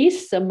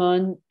police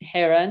summon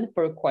Heran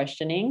for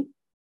questioning,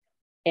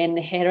 and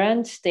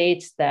Heran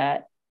states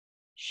that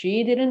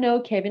She didn't know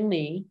Kevin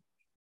Lee,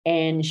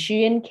 and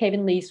she and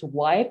Kevin Lee's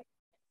wife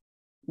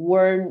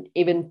weren't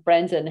even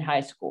friends in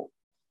high school,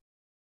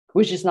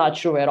 which is not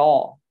true at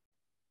all.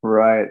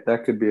 Right.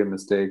 That could be a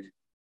mistake.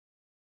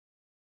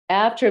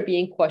 After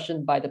being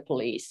questioned by the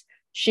police,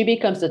 she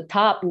becomes the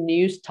top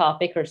news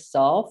topic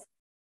herself,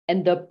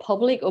 and the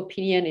public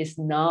opinion is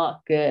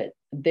not good.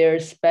 They're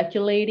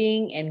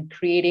speculating and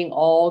creating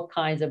all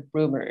kinds of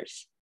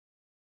rumors.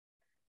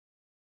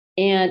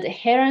 And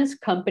Heron's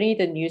company,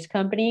 the news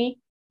company,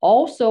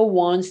 also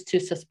wants to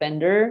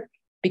suspend her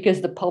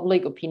because the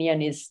public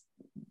opinion is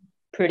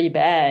pretty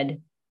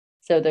bad.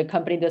 So the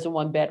company doesn't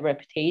want bad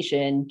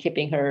reputation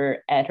keeping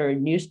her at her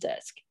news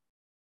desk.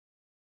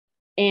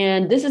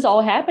 And this is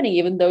all happening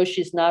even though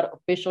she's not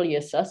officially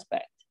a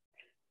suspect.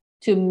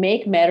 To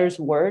make matters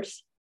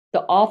worse,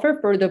 the offer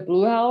for the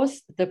Blue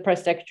House, the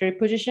press secretary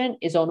position,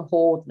 is on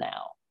hold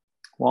now.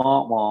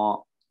 Wah,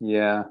 wah.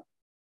 Yeah.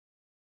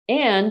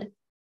 And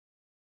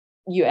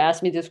you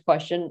asked me this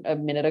question a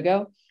minute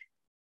ago.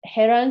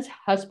 Heron's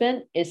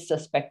husband is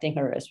suspecting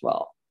her as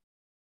well.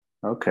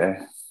 Okay.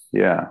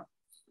 Yeah.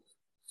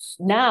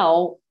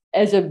 Now,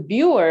 as a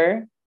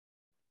viewer,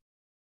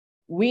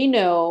 we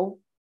know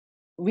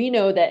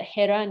that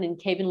Heron and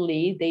Kevin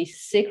Lee, they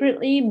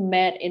secretly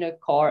met in a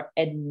car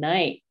at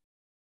night.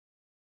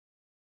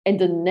 And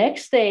the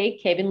next day,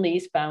 Kevin Lee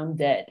is found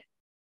dead.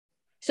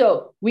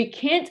 So we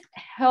can't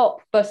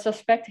help but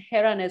suspect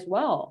Heron as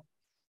well.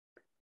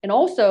 And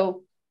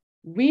also,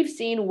 we've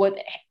seen what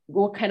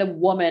kind of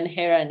woman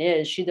Heron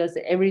is. She does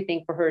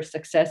everything for her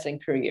success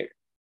and career.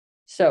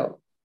 So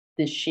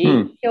did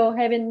she kill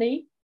Kevin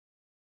Lee?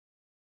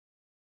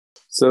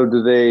 So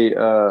do they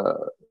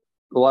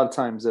a lot of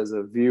times as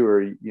a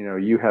viewer, you know,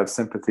 you have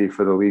sympathy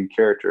for the lead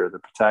character, the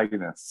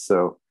protagonist.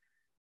 So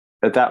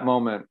at that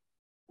moment,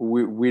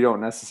 we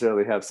don't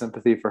necessarily have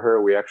sympathy for her.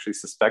 We actually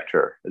suspect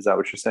her. Is that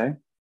what you're saying?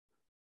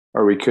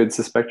 Or we could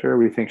suspect her.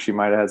 We think she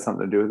might have had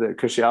something to do with it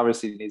because she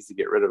obviously needs to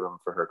get rid of him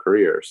for her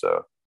career.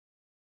 So,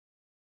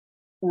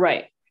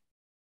 right.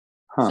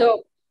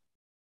 So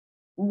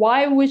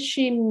why would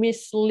she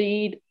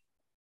mislead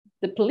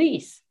the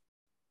police?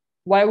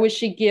 Why would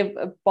she give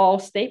a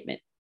false statement?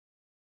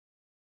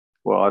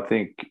 Well,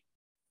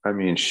 I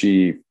mean,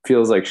 she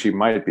feels like she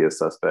might be a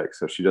suspect,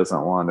 so she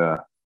doesn't want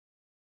to,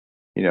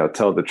 you know,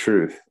 tell the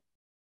truth,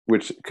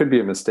 which could be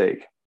a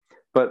mistake.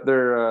 But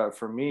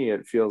for me,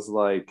 it feels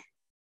like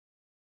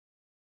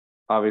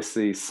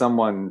obviously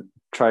someone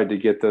tried to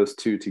get those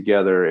two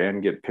together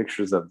and get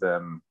pictures of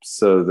them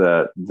so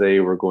that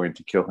they were going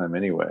to kill him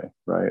anyway,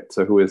 right?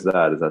 So who is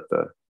that?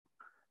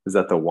 Is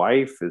that the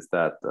wife? Is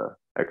that the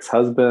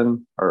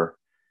ex-husband or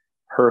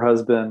her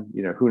husband?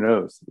 You know, who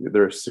knows?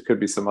 There could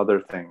be some other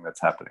thing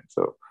that's happening.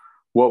 So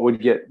what would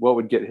get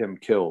him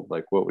killed?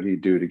 Like what would he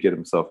do to get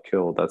himself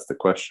killed? That's the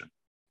question.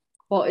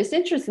 Well, it's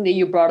interesting that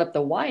you brought up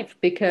the wife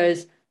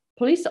because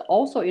police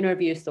also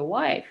interviews the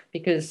wife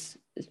because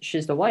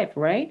she's the wife,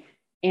 right?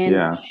 And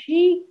Yeah.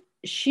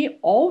 she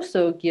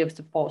also gives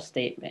a false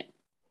statement.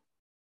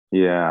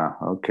 Yeah.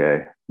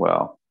 Okay.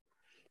 Well,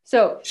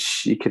 So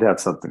she could have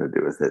something to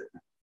do with it.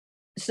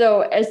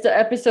 so as the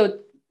episode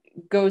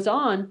goes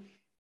on,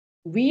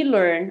 we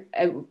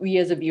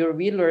as a viewer,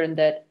 we learn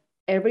that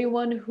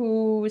everyone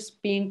who's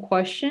being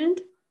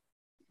questioned,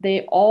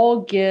 they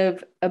all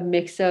give a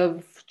mix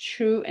of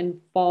true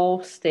and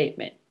false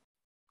statement.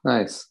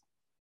 Nice.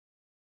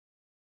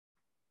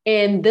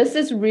 And this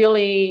is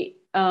really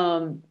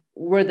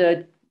where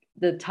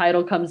the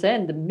title comes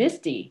in, the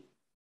Misty.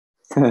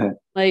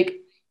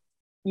 Like,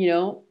 you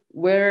know,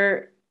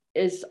 where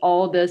is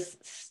all this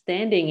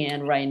standing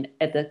in right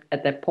at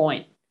that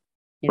point?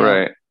 You know,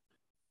 Right.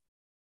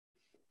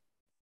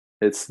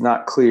 It's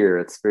not clear.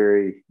 It's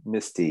very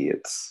misty.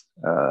 It's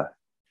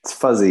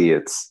fuzzy.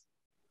 It's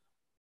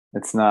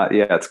not,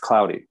 yeah, it's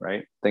cloudy,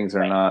 right? Things are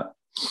right,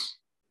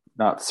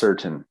 not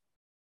certain.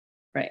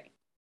 right.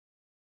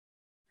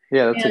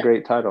 Yeah, that's a And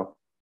great title.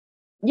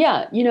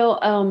 yeah,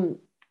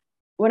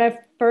 when I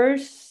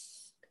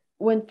first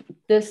when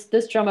this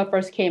drama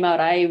first came out,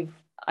 I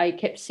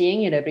kept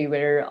seeing it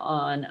everywhere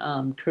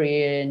on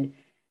Korean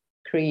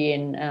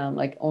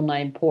like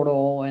online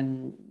portal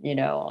and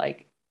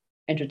like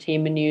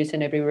entertainment news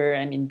and everywhere.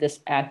 I mean, this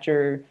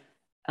actor,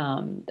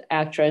 the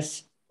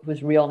actress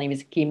whose real name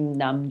is Kim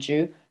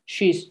Namju,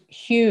 she's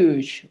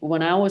huge.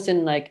 When I was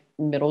in like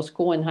middle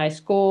school and high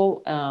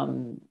school,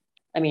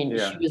 I mean, she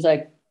Yeah. was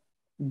like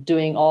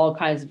doing all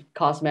kinds of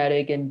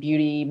cosmetic and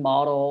beauty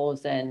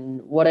models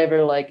and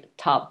whatever like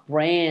top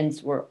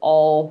brands were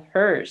all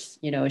hers.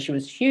 She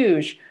was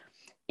huge.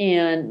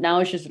 And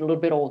now she's a little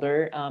bit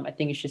older. I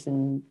think she's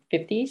in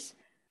 50s.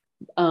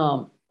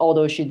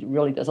 Although she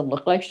really doesn't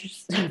look like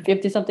she's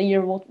 50 something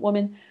year old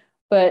woman.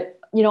 But,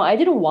 I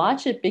didn't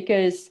watch it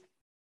because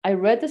I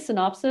read the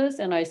synopsis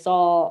and I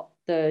saw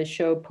the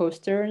show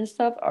poster and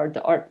stuff or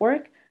the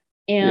artwork.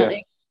 And Yeah.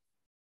 it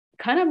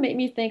kind of made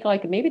me think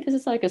like maybe this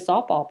is like a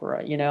soap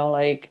opera,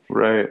 like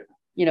Right.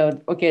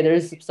 okay,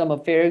 there's some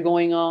affair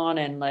going on,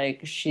 and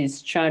like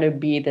she's trying to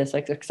be this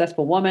like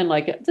successful woman.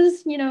 Like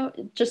this,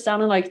 it just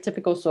sounded like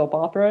typical soap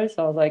opera.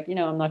 So I was like,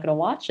 I'm not gonna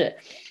watch it.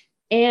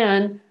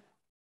 And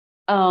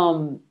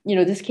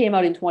this came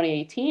out in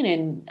 2018,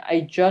 and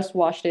I just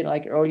watched it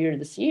like earlier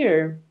this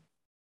year,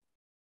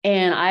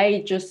 and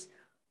I just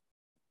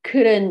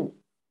couldn't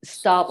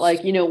stop.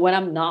 Like, when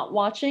I'm not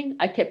watching,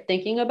 I kept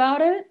thinking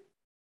about it.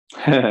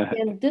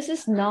 And this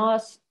is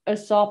not a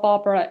soap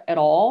opera at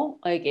all.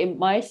 Like it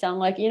might sound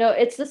like,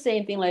 it's the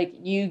same thing. Like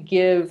you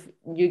give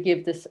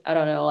this, I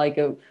don't know, like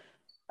a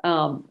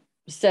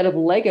set of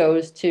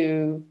Legos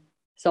to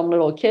some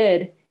little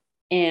kid,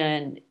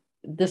 and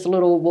this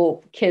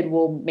little kid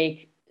will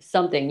make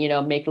something,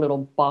 make a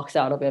little box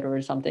out of it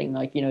or something,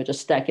 like,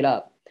 just stack it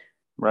up.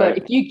 But Right.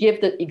 if you give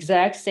the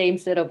exact same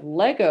set of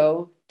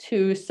Lego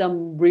to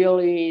some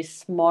really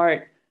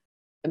smart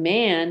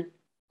man,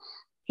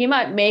 he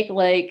might make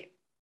like,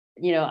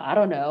 I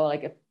don't know,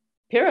 like a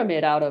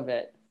pyramid out of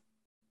it.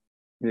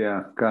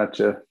 Yeah,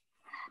 gotcha.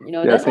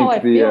 Yeah, I That's how think I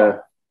feel.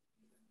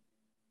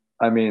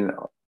 I mean,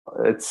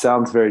 it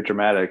sounds very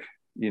dramatic,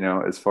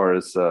 as far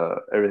as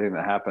everything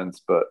that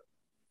happens, but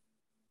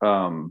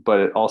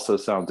it also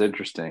sounds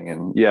interesting.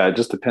 And yeah, it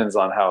just depends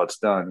on how it's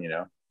done.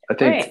 I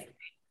think Right.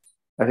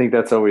 I think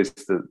that's always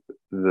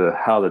the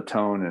how the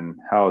tone and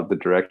how the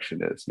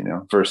direction is,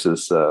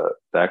 versus the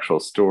actual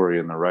story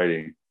and the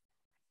writing.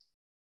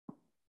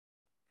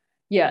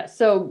 Yeah.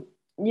 So,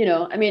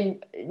 I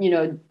mean,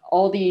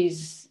 all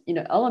these,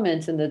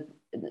 elements in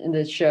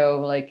the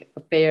show, like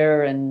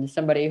affair and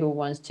somebody who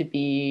wants to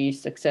be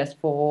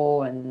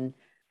successful and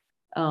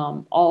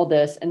all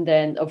this. And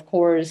then, of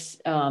course,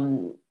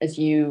 as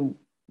you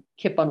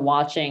keep on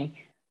watching,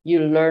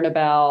 you learn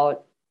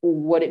about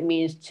what it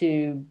means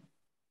to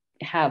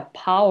have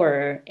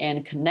power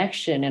and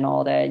connection and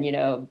all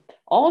that.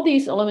 All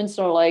these elements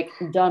are like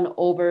done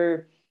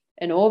over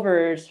and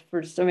over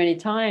for so many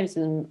times,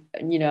 and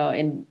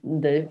in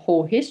the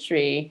whole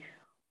history.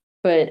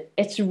 But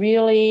it's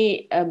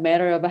really a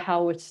matter of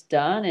how it's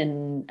done,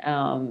 and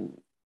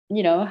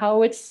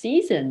how it's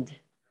seasoned.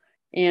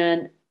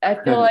 And I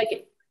feel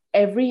like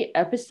every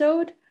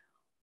episode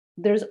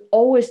there's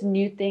always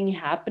new thing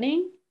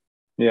happening,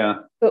 Yeah.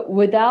 but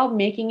without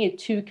making it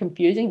too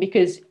confusing,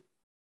 because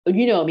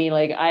me,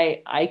 like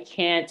I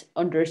can't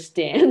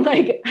understand.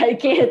 Like I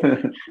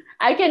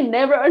can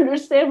never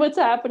understand what's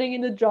happening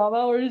in the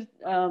drama or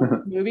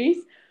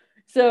movies.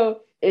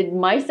 So it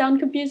might sound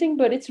confusing,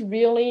 but it's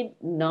really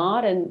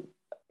not. And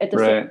at the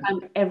same Right.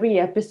 time, every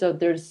episode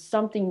there's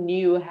something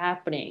new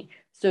happening,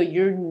 so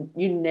you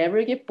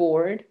never get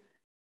bored,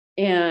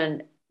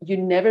 and you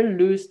never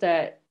lose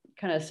that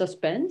kind of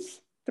suspense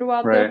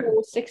throughout the Right.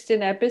 whole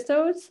 16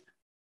 episodes.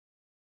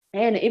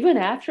 And even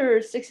after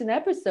 16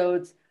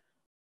 episodes,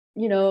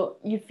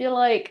 you feel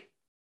like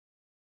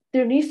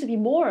there needs to be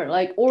more,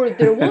 like, or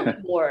there will be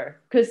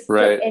more, because the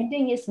Right.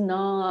 ending is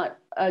not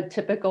a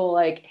typical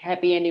like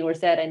happy ending or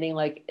sad ending.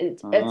 Like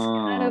it's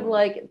kind of Oh,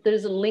 like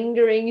there's a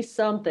lingering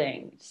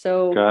something.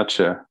 So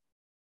gotcha.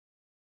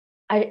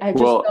 I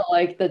just Well, felt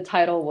like the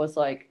title was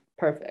like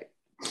perfect.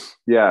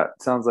 yeah,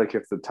 it sounds like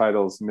if the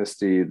title's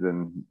Misty,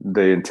 then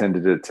they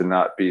intended it to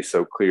not be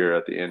so clear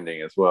at the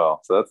ending as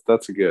well. So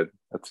that's a good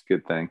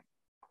thing.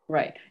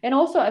 Right. And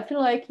also I feel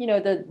like,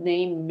 the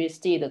name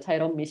Misty, the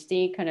title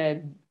Misty kind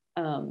of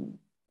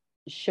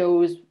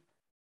shows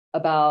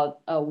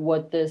about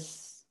what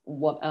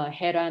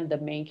Heran, the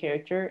main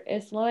character,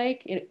 is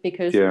like.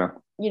 Because Yeah.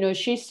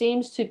 she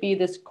seems to be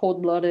this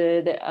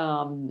cold-blooded,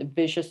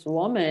 vicious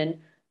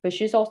woman, but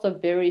she's also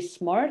very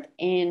smart,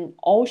 and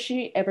all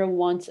she ever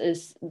wants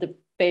is the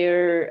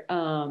fair,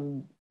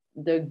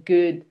 the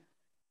good,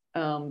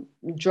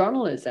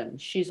 journalism.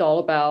 She's all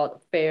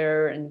about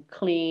fair and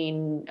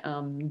clean,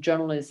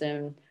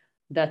 journalism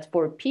that's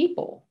for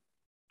people.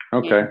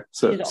 Okay. And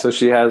So so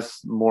she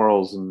has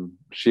morals and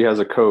she has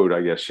a code,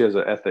 I guess. She has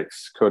an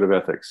ethics, code of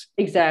ethics.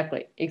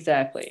 exactly,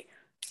 exactly.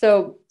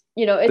 So,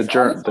 The it's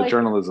almost the like,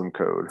 journalism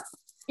code.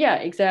 yeah,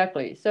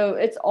 exactly. So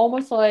it's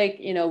almost like,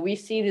 we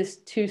see this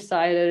two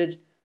sides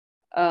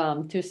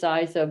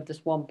of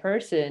this one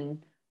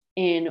person.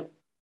 And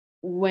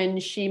when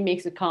she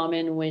makes a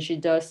comment, when she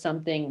does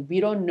something, we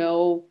don't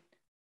know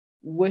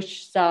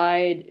which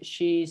side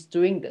she's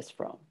doing this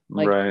from.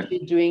 Like, is Right. she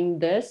doing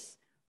this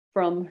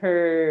from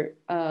her,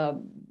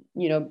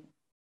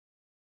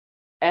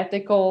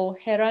 ethical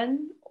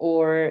Heran,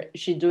 or is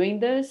she doing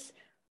this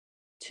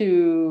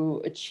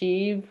to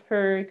achieve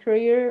her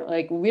career?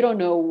 Like, we don't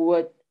know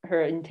what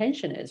her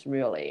intention is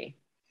really.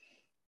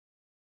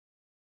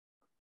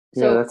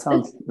 Yeah, So that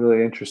sounds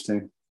really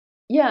interesting.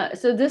 yeah,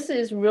 so this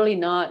is really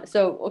not,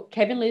 so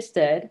Kevin Lee's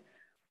dead,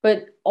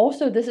 but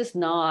also this is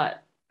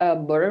not a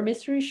murder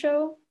mystery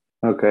show.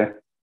 Okay.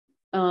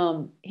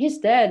 He's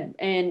dead,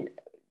 and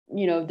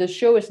the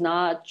show is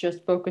not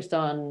just focused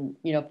on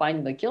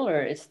finding the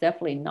killer. It's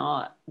definitely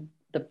not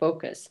the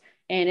focus,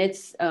 and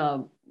it's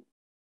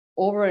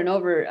over and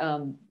over,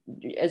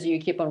 as you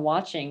keep on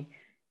watching,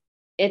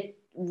 it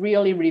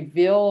really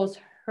reveals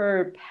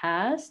her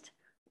past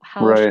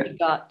how Right. she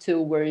got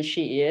to where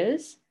she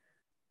is,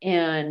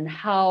 and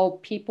how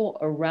people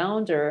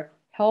around her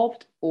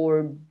helped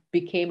or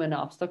became an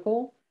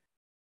obstacle,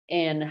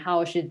 and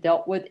how she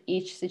dealt with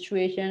each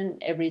situation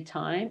every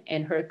time,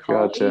 and her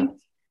Gotcha.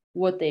 colleagues,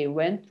 what they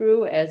went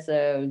through as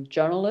a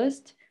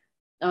journalist.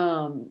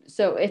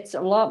 So it's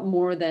a lot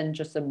more than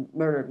just a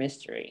murder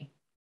mystery.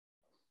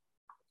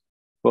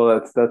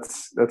 Well,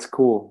 that's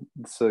cool.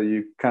 So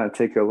you kind of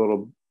take a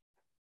little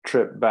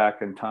trip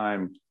back in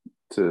time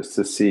to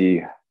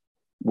see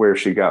where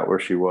she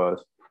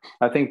was.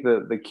 I think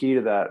the key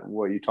to that,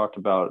 what you talked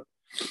about,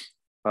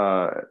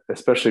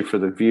 especially for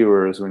the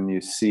viewers, when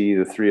you see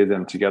the three of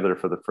them together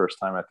for the first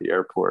time at the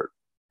airport,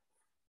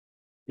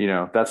 you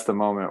know, that's the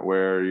moment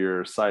where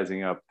you're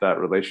sizing up that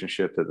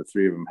relationship that the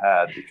three of them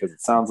had, because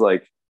it sounds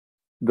like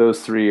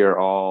those three are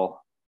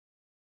all,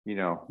 you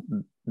know,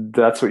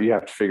 that's what you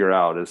have to figure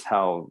out, is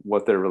how,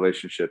 what their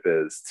relationship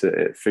is,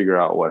 to figure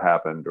out what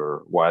happened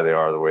or why they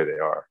are the way they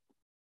are.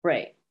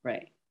 Right,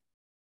 right.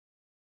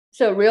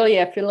 So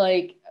really, I feel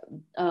like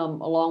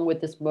along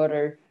with this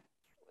murder,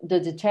 the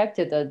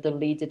detective, the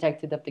lead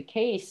detective of the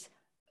case,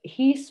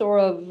 he's sort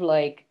of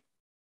like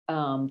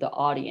the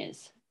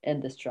audience in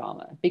this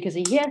drama, because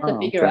he has to Oh,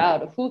 figure okay.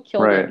 out who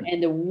killed Right. them,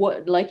 and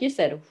what, like you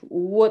said,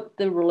 what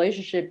the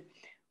relationship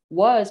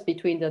was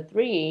between the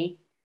three,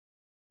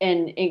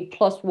 and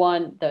plus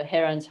one, the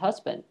Heron's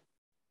husband,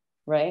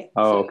 right?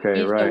 So Oh, okay.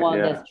 he's the Right. one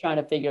Yeah. that's trying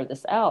to figure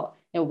this out.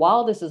 And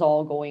while this is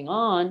all going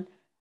on,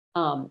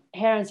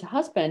 Heron's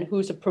husband,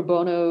 who's a pro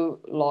bono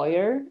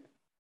lawyer,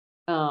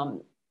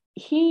 um,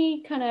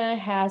 he kind of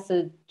has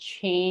a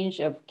change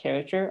of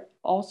character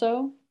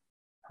also.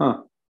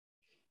 Huh.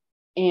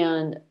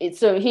 And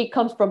so he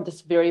comes from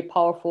this very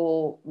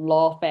powerful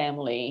law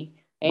family,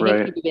 and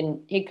Right.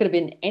 he could have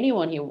been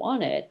anyone he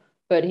wanted,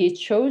 but he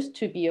chose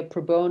to be a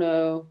pro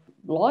bono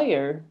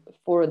lawyer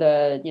for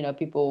the,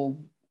 people,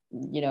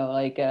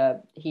 like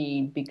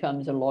he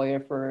becomes a lawyer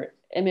for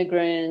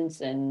immigrants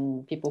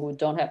and people who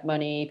don't have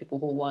money, people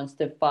who wants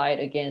to fight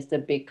against a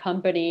big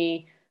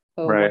company,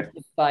 who wants Right.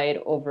 to fight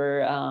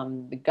over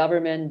the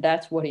government.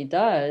 That's what he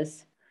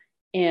does.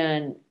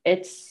 And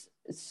it's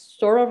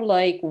sort of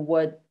like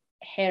what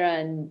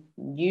Heron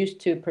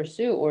used to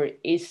pursue, or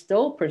is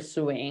still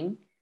pursuing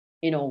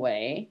in a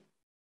way,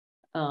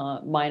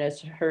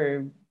 minus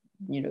her,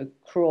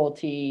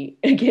 cruelty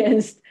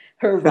against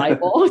her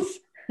rivals.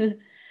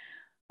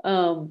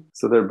 um,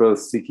 So they're both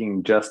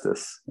seeking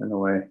justice in a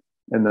way,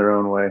 in their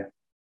own way.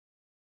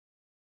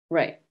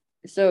 right.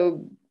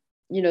 So,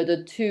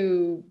 the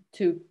two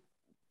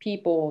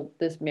people,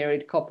 this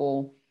married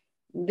couple,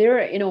 they're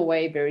in a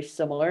way very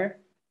similar,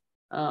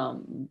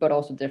 but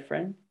also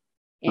different.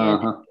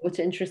 And Uh-huh. what's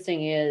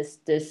interesting is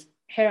this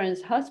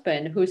Heron's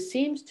husband, who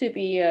seems to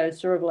be a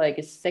sort of like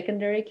a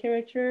secondary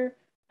character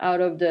out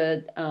of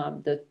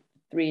the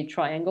three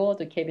triangle,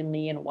 the Kevin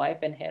Lee and wife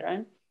and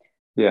Heron.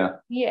 Yeah.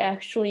 He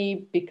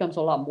actually becomes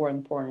a lot more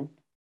important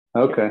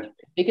character, Okay.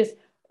 because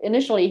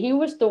initially he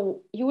was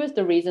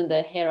the reason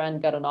that Heron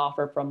got an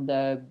offer from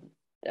the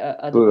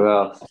other Blue Blue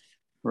House. House,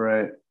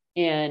 Right.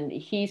 and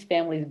his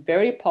family is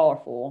very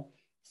powerful.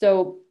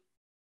 So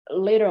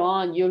later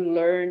on you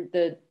learn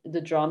that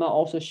the drama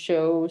also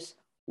shows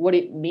what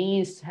it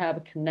means to have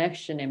a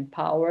connection and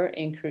power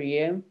in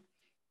Korea,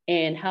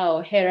 and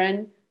how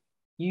Heran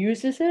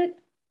uses it,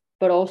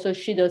 but also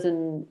she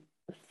doesn't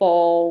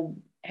fall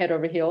head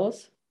over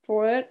heels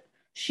for it.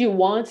 She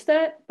wants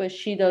that, but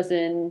she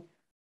doesn't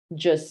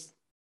just,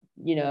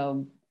 you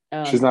know,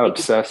 She's not take it,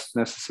 obsessed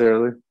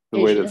necessarily the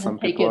and way she that doesn't some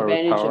take people are with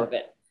advantage of power.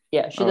 it.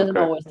 Yeah, she doesn't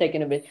Okay. always take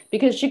advantage,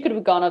 because she could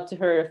have gone up to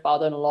her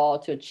father-in-law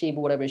to achieve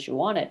whatever she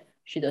wanted.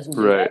 She doesn't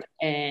do Right. that,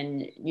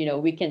 and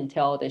we can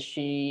tell that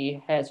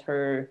she has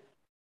her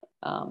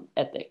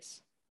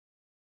ethics.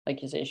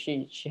 Like you say,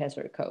 she has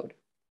her code.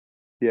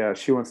 Yeah,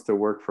 she wants to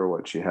work for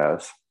what she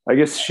has. I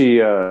guess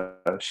she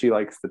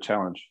likes the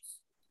challenge.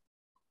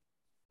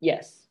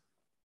 Yes.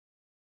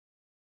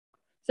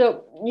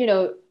 So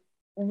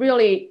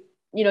really,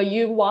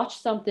 you watch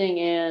something,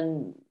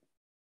 and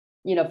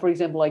for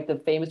example, like the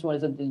famous one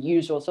is The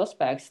Usual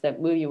Suspects.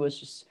 That movie was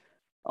just,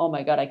 oh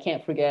my God, I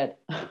can't forget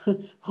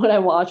when I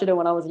watched it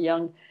when I was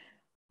young.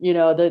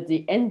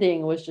 The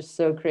ending was just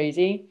so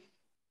crazy,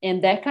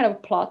 and that kind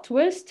of plot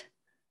twist.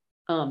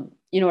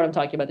 You know what I'm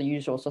talking about? The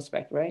Usual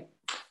Suspect, right?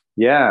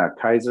 Yeah,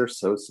 Kaiser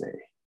Sose.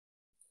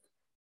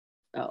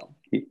 Oh,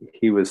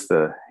 He was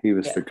the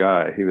yeah,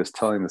 guy. He was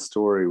telling the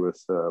story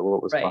with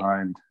what was right,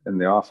 behind in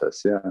the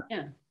office. Yeah.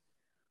 yeah.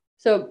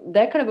 So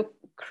that kind of a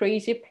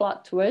crazy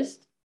plot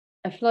twist,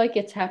 I feel like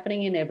it's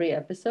happening in every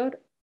episode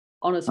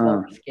on a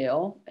smaller Uh,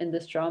 scale in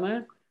this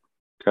drama.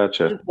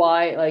 Which is gotcha.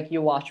 why, like,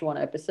 you watch one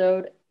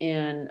episode,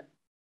 and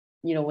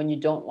when you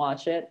don't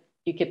watch it,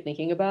 you keep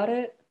thinking about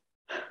it.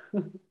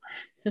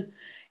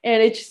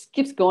 And it just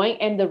keeps going.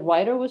 And the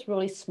writer was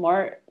really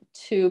smart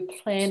to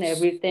plan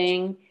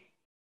everything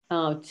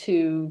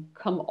to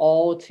come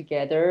all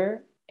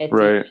together at the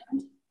Right.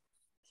 end.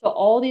 So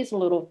all these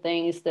little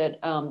things that,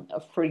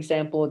 for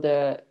example,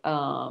 the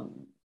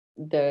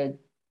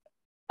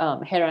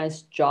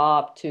Heron's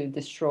job to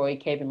destroy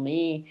Kevin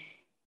Lee,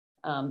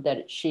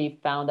 that she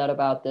found out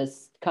about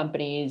this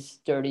company's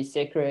dirty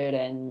secret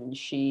and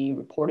she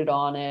reported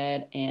on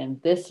it.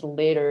 And this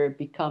later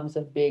becomes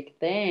a big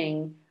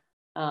thing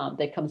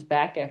that comes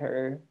back at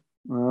her.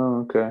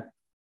 Oh, okay.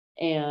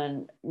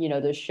 And,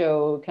 the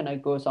show kind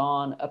of goes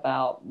on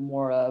about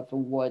more of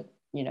what,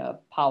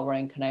 power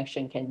and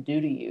connection can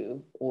do to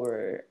you,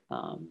 or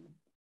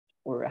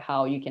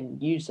how you can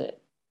use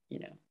it, you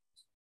know.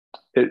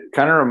 It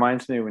kind of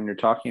reminds me when you're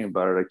talking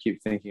about it, I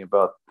keep thinking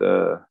about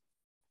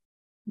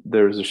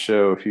there was a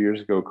show a few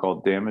years ago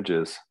called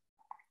Damages,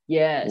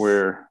 Yes.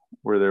 where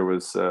there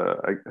was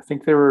I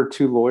think there were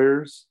two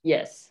lawyers,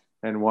 Yes.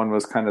 and one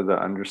was kind of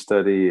the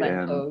understudy, Glenn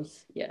and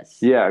Close. Yes.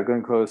 yeah,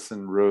 Glenn Close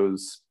and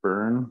Rose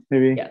Byrne,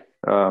 maybe. Yeah.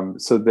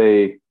 So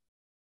they,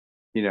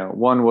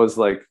 one was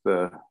like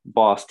the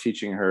boss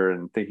teaching her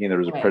and thinking there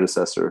was a Right.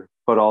 predecessor,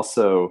 but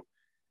also,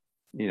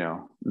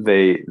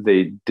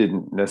 they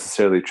didn't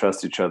necessarily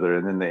trust each other,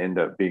 and then they end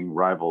up being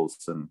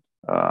rivals,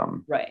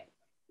 um, Right.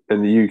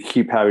 and you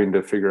keep having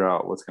to figure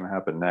out what's going to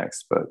happen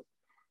next. But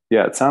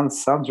yeah, it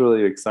sounds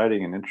really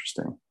exciting and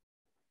interesting.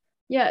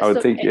 Yeah. I would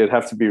So, think it'd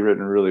have to be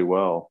written really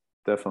well,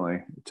 definitely,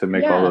 to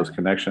make all those yeah.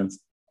 connections.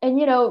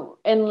 And,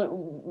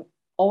 and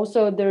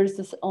also there's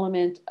this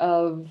element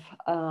of,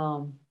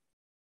 um,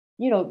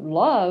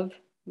 love,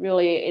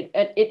 really.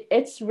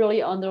 It's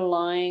really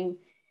underlying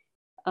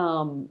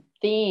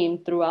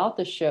theme throughout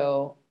the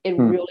show. It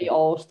Hmm. really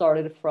all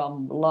started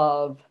from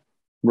love.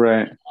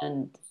 Right.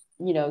 And,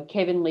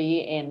 Kevin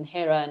Lee and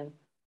Heron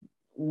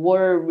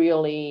were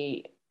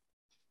really,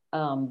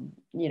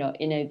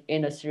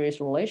 in a serious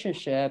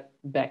relationship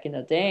back in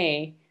the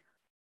day.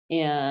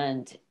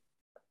 And,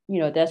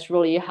 that's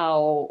really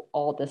how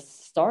all this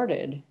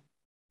started.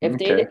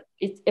 Okay.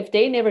 If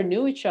they never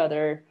knew each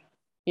other,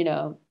 you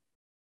know,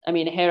 I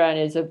mean, Heron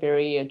is a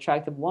very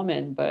attractive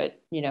woman,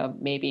 but,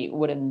 maybe it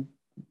wouldn't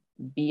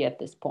be at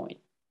this point.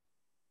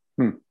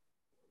 Hmm.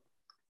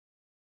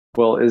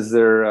 Well, is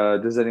there,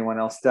 does anyone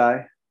else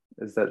die?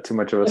 Is that too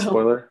much of a No,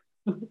 spoiler?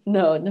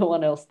 no, no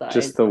one else died.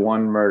 Just the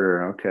one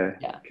murder. Okay.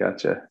 Yeah.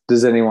 Gotcha.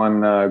 Does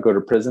anyone go to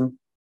prison?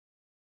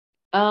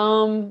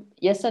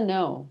 Yes and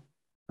no.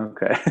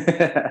 Okay.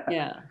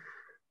 Yeah.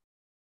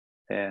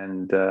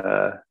 And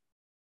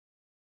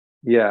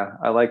yeah,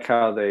 I like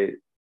how they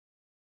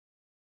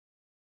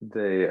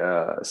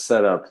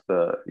set up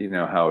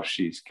how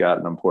she's got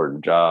an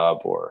important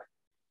job, or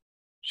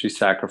she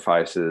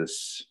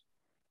sacrifices,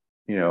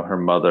 her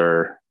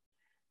mother,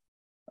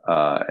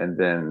 and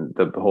then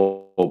the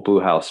whole Blue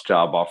House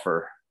job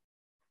offer,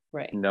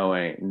 Right.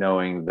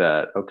 knowing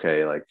that,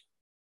 okay, like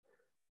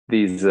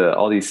these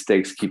all these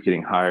stakes keep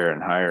getting higher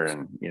and higher,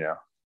 and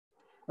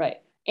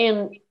Right.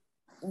 And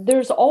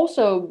there's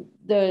also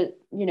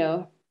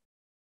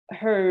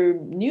her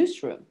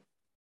newsroom.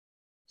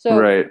 So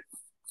right.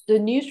 the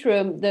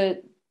newsroom,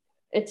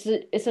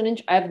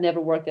 I've never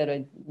worked at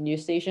a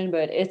news station,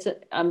 but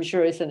I'm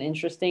sure it's an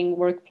interesting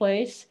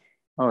workplace,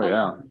 Oh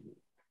yeah. um,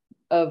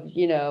 of,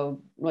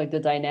 like the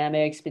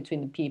dynamics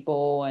between the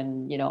people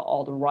and,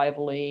 all the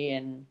rivalry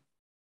and,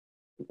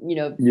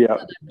 Yeah.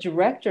 the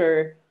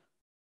director.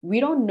 We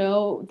don't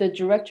know the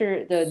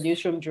director, the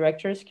newsroom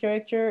director's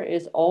character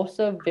is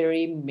also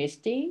very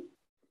misty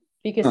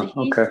because Huh,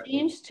 he okay.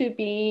 seems to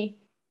be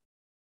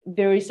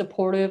very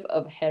supportive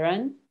of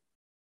Heron,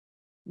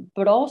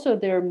 but also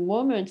there are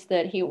moments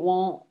that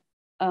he'll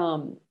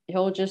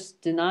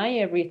just deny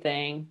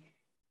everything,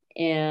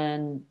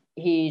 and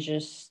he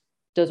just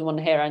doesn't want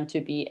Heron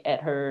to be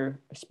at her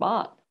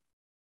spot.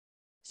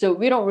 So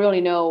we don't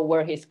really know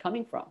where he's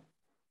coming from.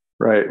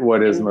 Right.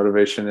 What his And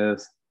motivation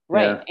is.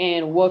 right. Yeah.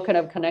 And what kind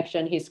of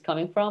connection he's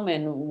coming from,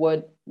 and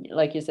what,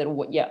 like you said,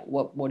 what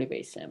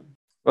motivates him.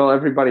 Well,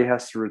 everybody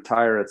has to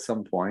retire at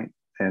some point,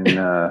 and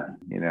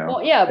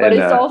Well, yeah, but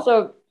and it's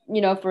also,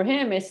 for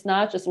him, it's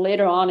not just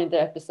later on in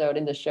the episode,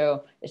 in the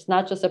show, it's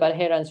not just about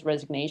Heron's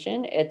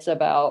resignation. It's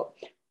about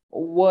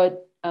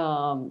what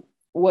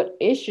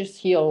issues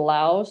he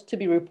allows to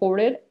be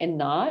reported and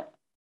not.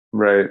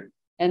 right.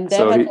 And that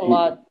So has he, a he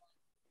lot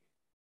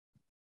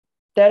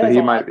that so has a he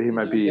lot might he to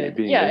might do be with,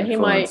 being yeah, he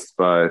might, influenced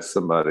by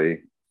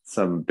somebody,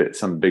 some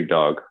big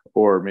dog,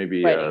 or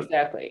maybe right,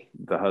 exactly.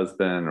 the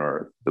husband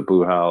or the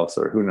Blue House,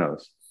 or who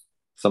knows,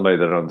 somebody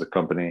that owns a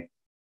company.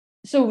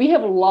 So we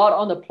have a lot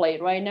on the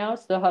plate right now.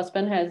 So the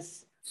husband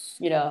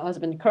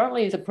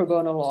currently is a pro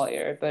bono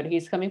lawyer, but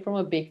he's coming from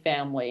a big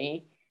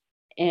family.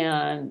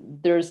 And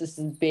there's this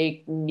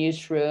big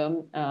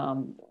newsroom,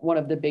 one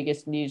of the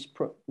biggest news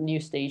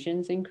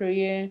stations in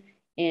Korea.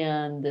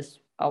 And this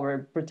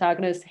our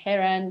protagonist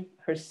Heran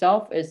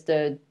herself is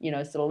the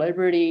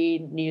celebrity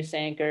news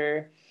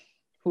anchor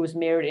who's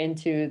married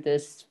into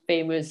this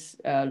famous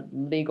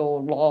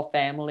legal law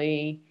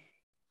family,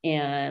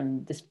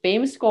 and this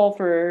famous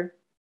golfer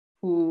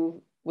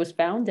who was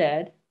found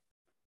dead,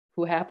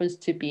 who happens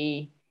to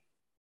be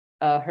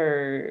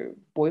her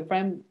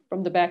boyfriend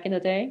from the back in the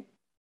day,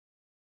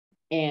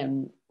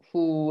 and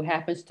who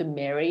happens to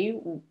marry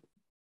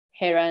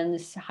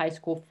Heron's high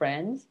school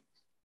friends.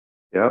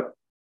 Yep.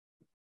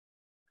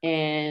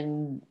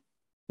 And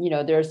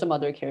there are some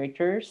other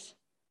characters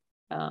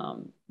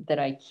that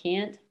I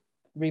can't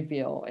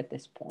reveal at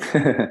this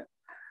point.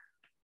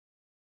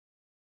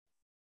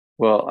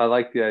 Well, I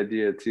like the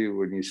idea too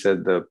when you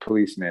said the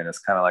policeman is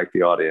kind of like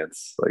the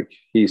audience. Like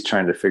he's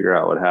trying to figure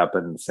out what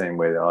happened the same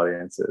way the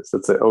audience is.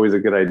 That's always a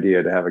good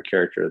idea to have a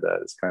character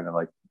that is kind of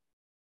like,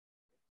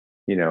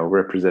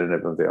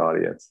 representative of the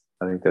audience.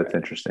 I think that's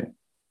interesting.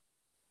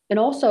 And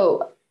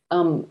also,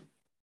 among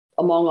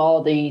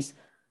all these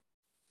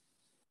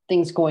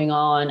things going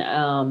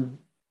on,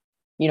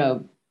 you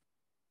know,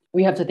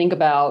 we have to think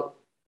about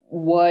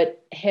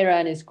what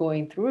Heran is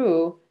going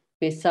through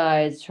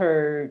besides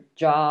her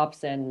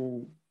jobs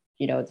and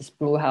this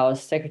Blue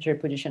House secretary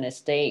position at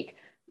stake.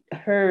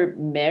 Her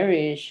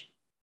marriage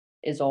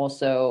is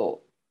also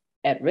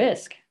at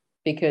risk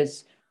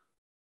because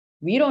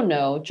we don't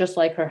know, just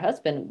like her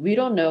husband, we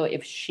don't know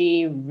if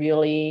she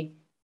really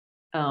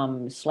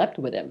slept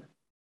with him.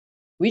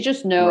 We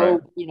just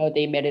Right. know,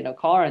 they met in a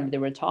car and they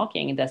were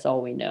talking, and that's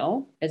all we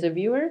know as a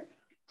viewer.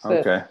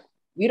 But Okay.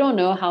 we don't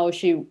know how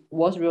she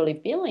was really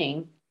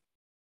feeling.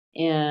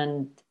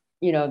 And,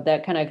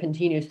 that kind of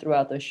continues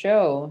throughout the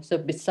show. So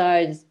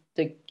besides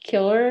the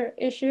killer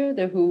issue,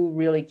 the who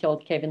really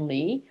killed Kevin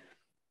Lee,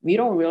 we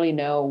don't really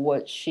know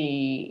what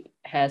she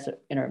has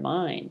in her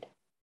mind.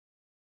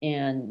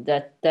 And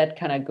that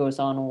kind of goes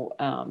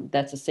on.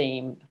 That's the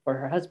same for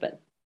her husband.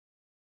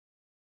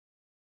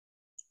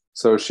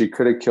 So she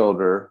could have killed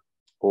her,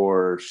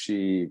 or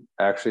she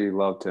actually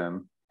loved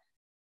him,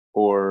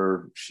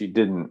 or she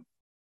didn't,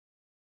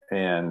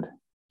 and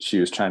she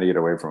was trying to get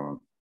away from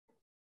him.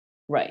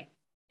 Right.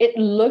 It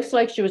looks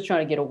like she was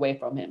trying to get away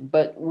from him,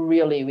 but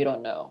really we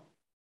don't know.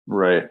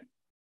 Right.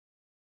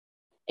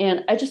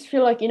 And I just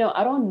feel like,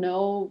 I don't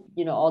know,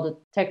 all the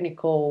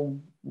technical,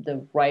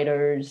 the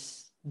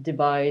writer's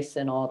device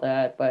and all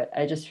that, but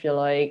I just feel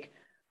like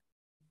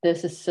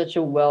this is such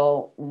a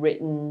well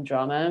written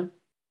drama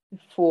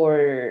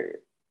for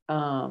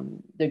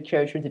the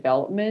character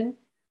development,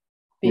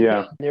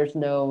 because Yeah. there's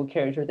no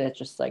character that's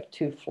just like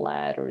too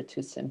flat or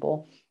too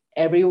simple.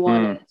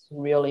 Everyone Mm, is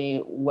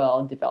really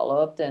well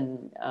developed,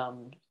 and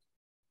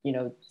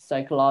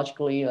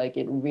psychologically, like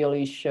it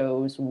really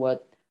shows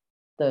what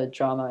the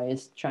drama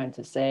is trying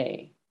to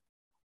say.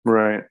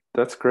 right.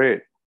 That's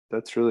great.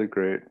 That's really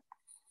great.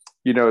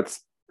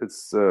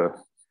 It's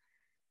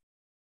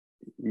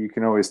you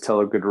can always tell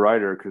a good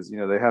writer because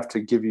they have to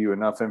give you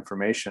enough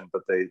information,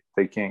 but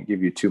they can't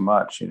give you too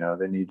much.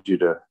 They need you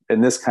to,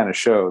 in this kind of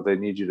show, they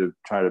need you to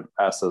try to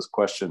ask those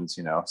questions,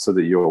 so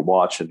that you'll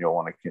watch and you'll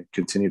want to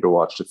continue to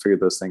watch to figure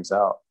those things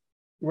out.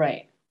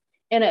 Right.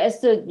 And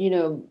as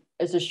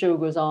the show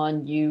goes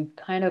on, you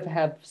kind of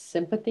have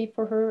sympathy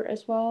for her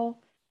as well.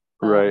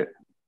 Um, Right.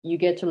 you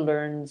get to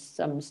learn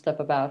some stuff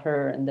about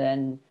her, and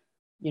then,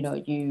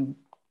 you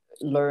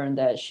learn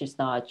that she's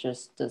not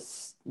just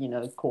this,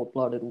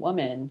 cold-blooded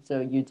woman. So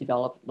you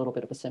develop a little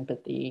bit of a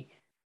sympathy,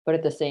 but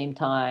at the same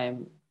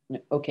time,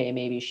 okay,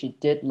 maybe she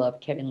did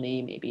love Kevin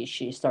Lee. Maybe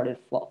she started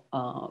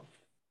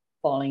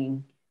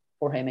falling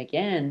for him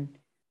again.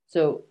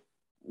 So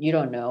you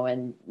don't know,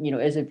 and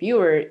as a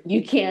viewer,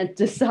 you can't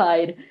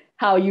decide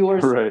how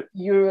Right.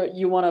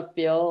 you want to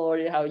feel,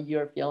 or how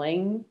you're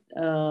feeling,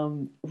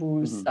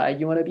 whose Mhm. side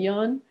you want to be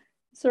on,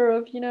 sort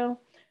of.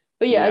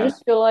 But yeah, I Yeah.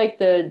 just feel like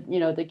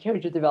the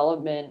character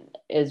development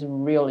is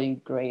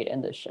really great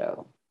in the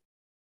show.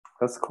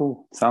 That's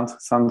cool.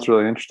 Sounds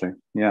really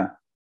interesting. Yeah.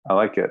 I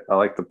like it. I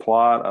like the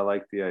plot. I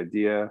like the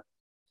idea.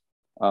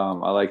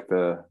 I like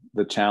the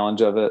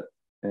challenge of it,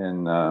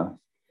 and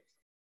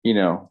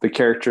the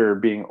character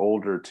being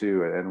older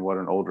too, and what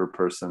an older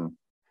person,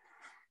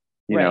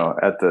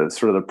 Right. at the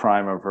sort of the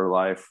prime of her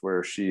life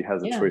where she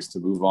has a Yeah. choice to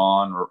move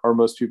on, or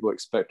most people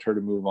expect her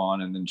to move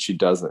on and then she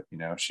doesn't.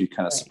 She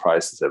kind of Right.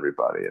 surprises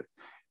everybody,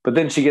 but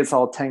then she gets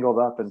all tangled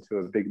up into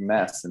a big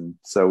mess, and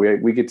so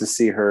we get to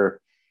see her,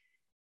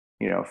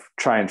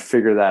 try and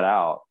figure that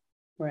out,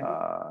 Right.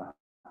 uh,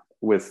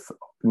 with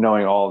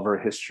knowing all of her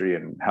history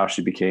and how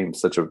she became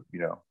such a,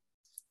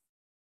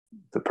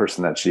 the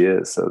person that she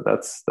is. So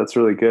that's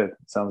really good.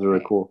 It sounds really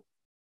Right. cool.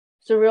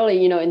 So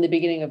really, in the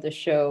beginning of the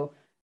show,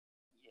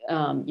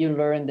 you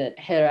learn that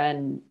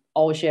Heran,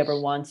 all she ever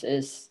wants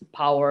is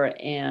power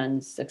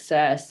and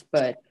success.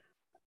 But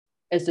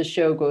as the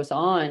show goes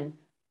on,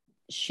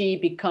 she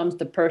becomes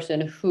the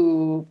person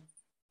who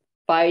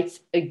fights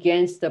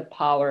against the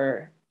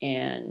power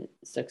and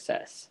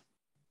success.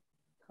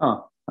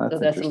 Oh, So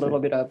that's that's a little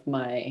interesting. bit of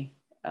my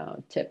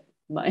tip,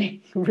 my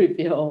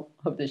reveal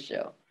of the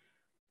show.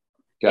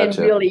 And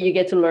Gotcha. really, you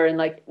get to learn,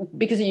 like,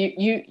 because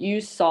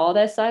you saw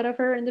that side of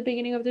her in the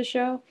beginning of the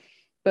show,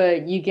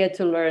 but you get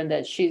to learn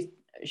that she's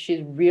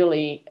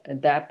really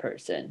that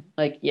person.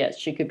 Like, yes,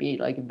 she could be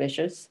like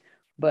vicious,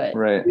 but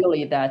Right.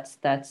 really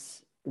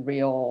that's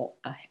real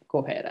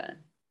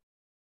Coheran.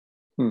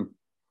 Hmm.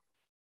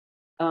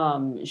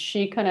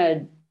 She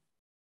kind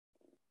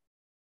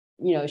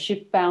of,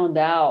 she found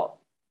out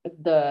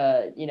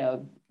the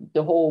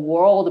whole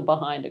world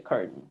behind the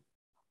curtain,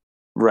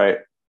 Right.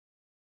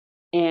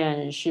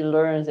 and she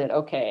learns that,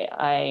 okay,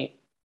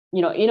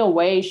 in a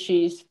way,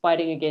 she's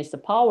fighting against the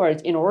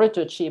powers in order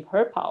to achieve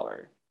her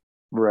power.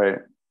 Right.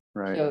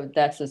 Right. So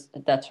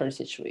that's her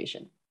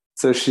situation.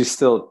 So she's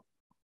still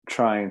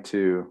trying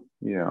to,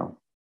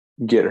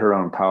 get her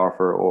own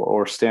power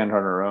or stand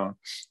on her own.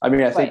 I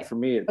mean, I think Right. for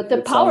me, But the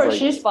it sounds power like,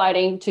 she's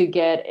fighting to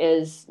get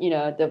is,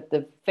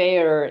 the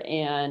fair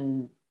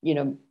and,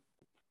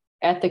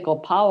 ethical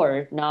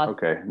power, not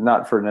okay,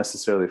 not for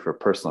necessarily for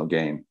personal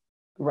gain.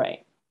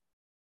 right.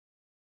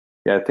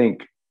 Yeah, I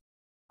think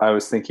I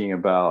was thinking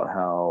about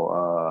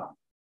how,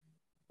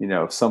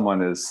 if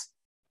someone is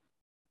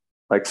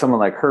like someone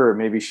like her,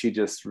 maybe she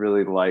just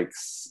really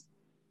likes,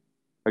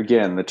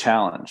 again, the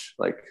challenge.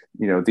 Like,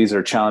 these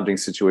are challenging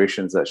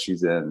situations that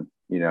she's in,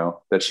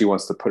 that she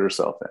wants to put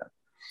herself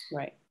in.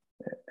 Right.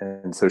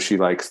 And so she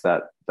likes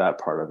that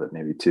part of it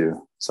maybe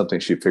too. Something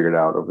she figured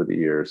out over the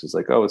years is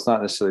like, oh, it's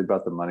not necessarily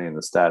about the money and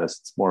the status.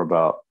 It's more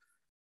about,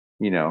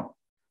 you know,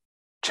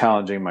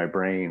 challenging my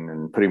brain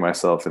and putting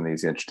myself in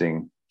these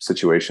interesting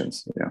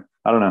situations.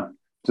 I don't know,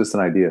 just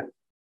an idea.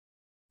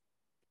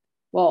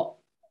 Well,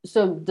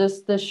 so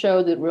this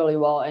show did really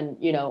well, and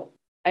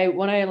I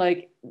when I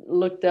like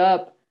looked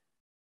up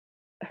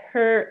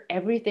her,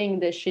 everything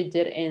that she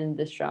did in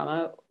this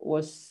drama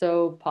was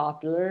so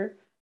popular.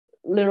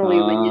 Literally,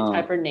 when you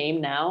type Oh, her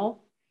name now,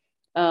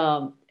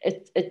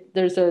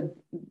 there's a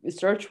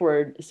search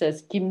word that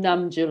says Kim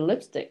Namjoon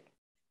lipstick.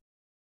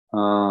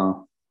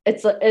 oh,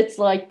 It's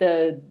like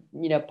the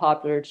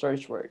popular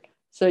search word.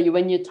 So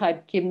when you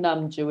type Kim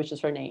Namjoon, which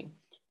is her name,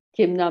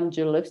 Kim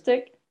Namjoon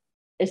lipstick,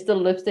 it's the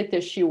lipstick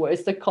that she wore.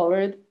 It's the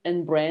color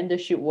and brand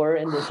that she wore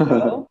in the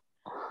show,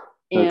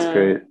 that's and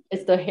great.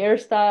 it's the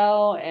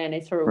hairstyle and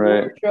it's her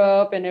Right.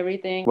 wardrobe and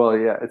everything. Well,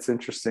 yeah, it's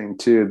interesting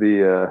too.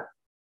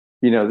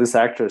 This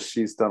actress,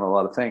 she's done a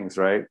lot of things,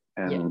 right?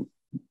 Yeah, And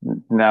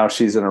now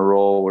she's in a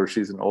role where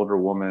she's an older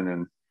woman,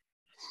 and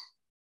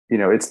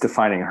it's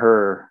defining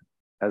her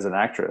as an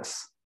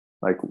actress.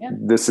 Like yeah,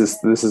 this is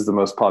the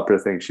most popular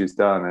thing she's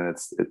done, and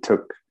it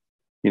took,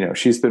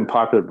 she's been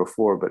popular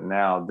before, but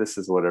now this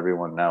is what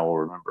everyone now will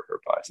remember her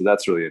by. So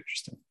that's really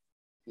interesting.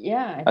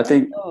 yeah. I I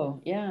think think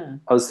so. Yeah,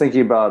 I was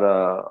thinking about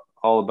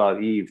All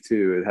About Eve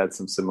too. It had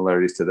some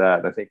similarities to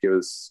that. I think it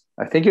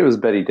was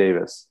Betty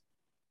Davis.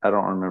 I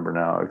don't remember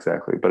now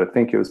exactly, but I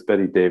think it was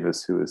Betty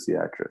Davis who was the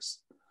actress.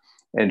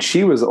 And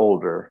she was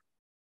older,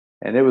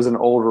 and it was an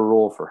older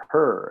role for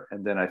her.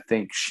 And then I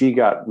think she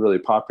got really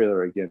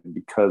popular again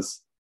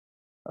because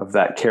of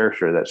that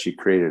character that she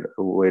created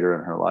later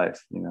in her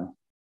life.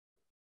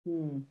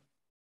 hmm.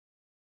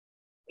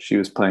 She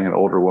was playing an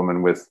older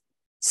woman with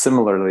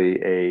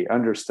similarly a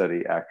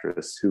understudy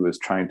actress who was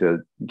trying to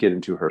get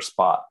into her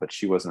spot, but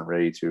she wasn't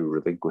ready to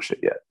relinquish it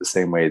yet. The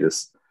same way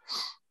this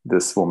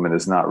woman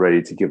is not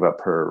ready to give up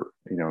her,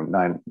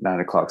 9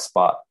 o'clock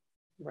spot.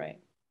 Right,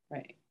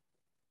 right.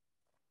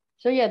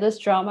 So yeah, this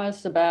drama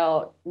is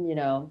about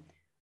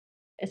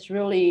it's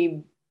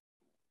really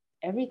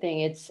everything.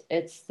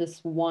 It's this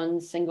one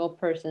single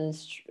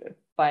person's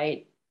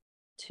fight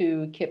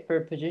to keep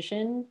her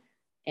position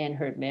and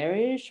her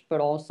marriage, but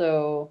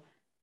also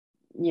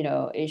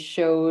it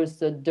shows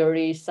the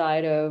dirty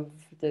side of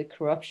the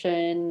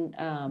corruption,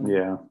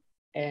 Yeah.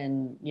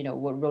 and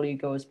what really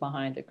goes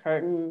behind the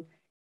curtain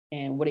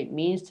and what it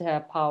means to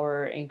have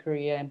power in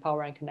Korea and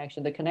power and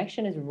connection. The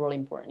connection is really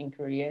important in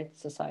Korea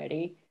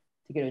society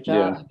to get a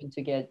job, Yeah. even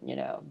to get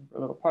a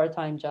little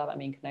part-time job. I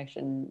mean,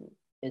 connection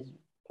is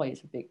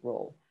plays a big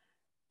role.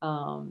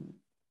 Um,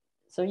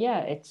 so yeah,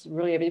 it's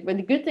really everything. But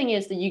the good thing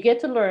is that you get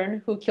to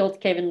learn who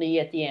killed Kevin Lee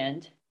at the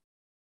end,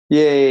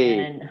 Yay.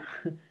 and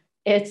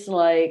it's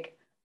like,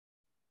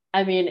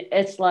 I mean,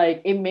 it's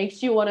like it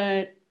makes you want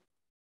to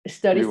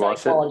study Rewatch it.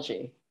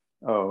 psychology.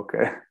 Oh,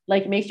 okay.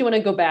 Like, it makes you want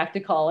to go back to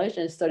college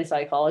and study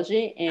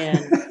psychology and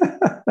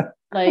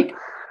like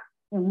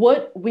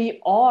what we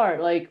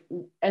are like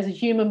as a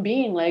human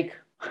being. Like,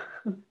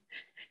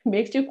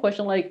 makes you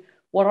question like,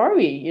 what are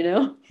we?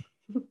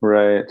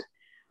 Right.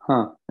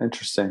 Huh.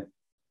 Interesting.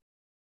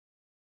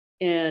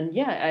 And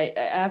yeah,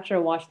 after I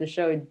watched the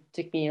show, it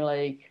took me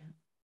like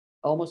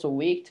almost a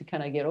week to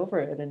kind of get over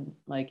it, and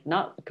like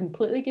not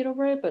completely get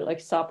over it, but like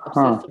stop Huh.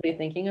 obsessively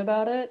thinking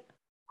about it.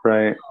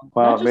 Right.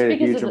 Wow. Not It just made a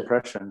because of huge the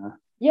impression. Huh?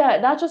 Yeah,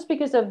 not just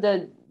because of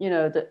the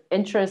the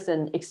interest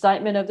and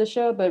excitement of the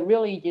show, but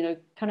really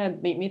kind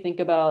of made me think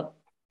about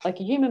like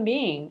a human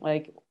being,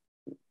 like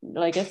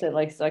I said,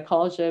 like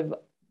psychology of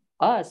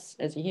us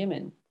as a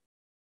human.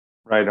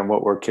 Right. And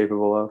what we're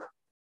capable of.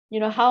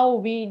 How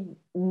we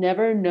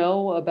never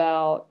know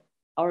about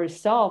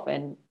ourselves,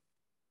 and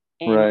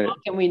Right. how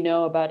can we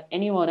know about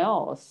anyone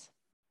else?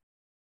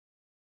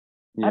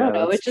 I Yeah, don't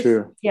know. that's It's just,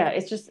 true. yeah,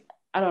 it's just,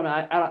 I don't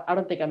know. I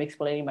don't think I'm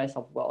explaining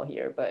myself well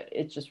here, but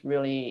it just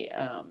really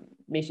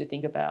makes you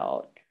think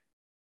about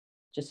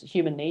just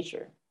human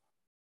nature.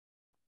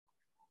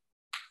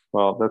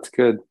 Well, that's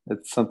good.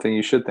 It's something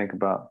you should think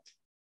about.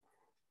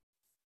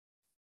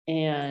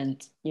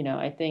 And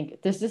I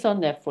think this is on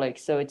Netflix,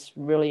 so it's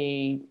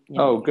really,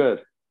 Oh,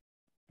 good.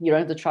 you don't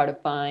have to try to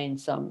find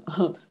some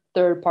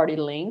third party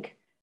link.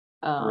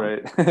 Um,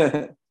 Right.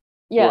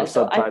 yeah, Or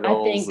so I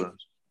subtitles. think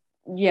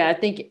yeah, I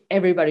think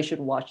everybody should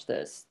watch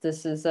this.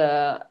 This is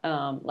a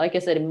like I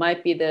said, it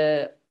might be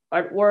the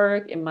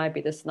artwork, it might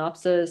be the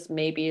synopsis,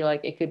 maybe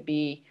like it could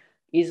be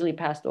easily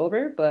passed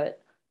over,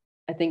 but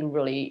I think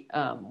really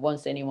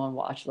once anyone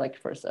watch like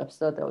first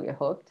episode, they'll get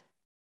hooked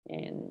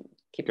and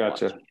keep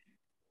Gotcha. watching.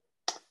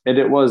 And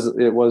it was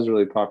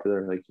really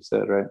popular, like you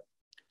said, right?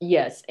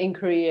 Yes, in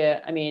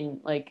Korea, I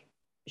mean, like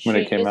When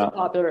she it came is a out.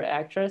 popular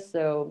actress,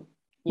 so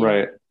you know,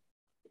 Right.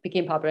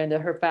 became popular into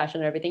her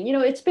fashion and everything. You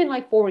know, it's been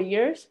like 4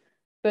 years,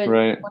 but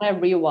Right. when I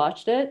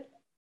rewatched it,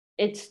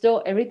 it's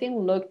still everything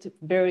looked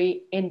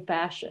very in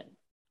fashion,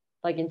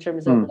 like in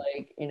terms of Hmm.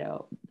 like, you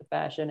know, the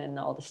fashion and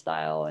all the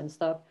style and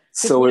stuff.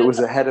 Because So it was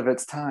ahead of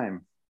its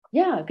time.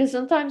 yeah, because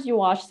sometimes you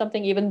watch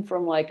something even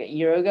from like a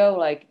year ago,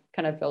 like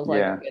kind of feels like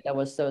Yeah. okay, that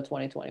was so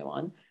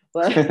 2021.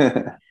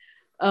 But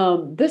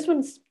this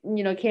one's,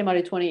 you know, came out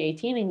in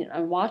 2018 and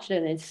I watched it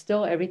and it's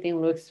still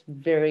everything looks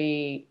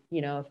very,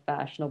 you know,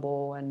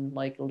 fashionable and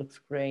like looks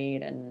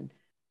great and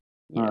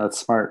you Oh, know. that's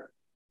smart.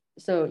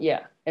 So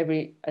yeah, I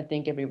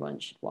think everyone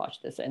should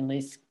watch this and at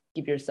least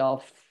give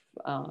yourself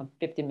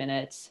 50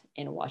 minutes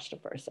and watch the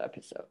first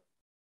episode.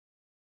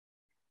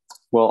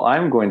 Well,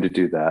 I'm going to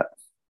do that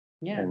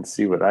Yeah. and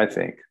see what I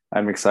think.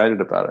 I'm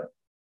excited about it.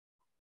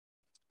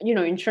 You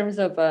know, in terms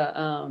of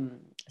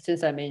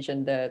since I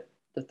mentioned the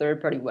third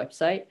party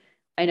website,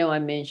 I know I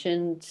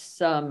mentioned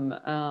some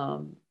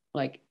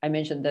like I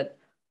mentioned that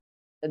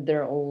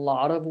there are a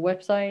lot of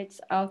websites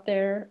out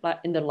there like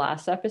in the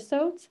last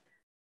episodes,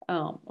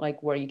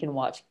 like where you can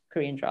watch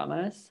Korean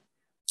dramas.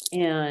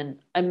 And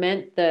I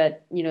meant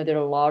that, you know, there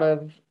are a lot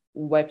of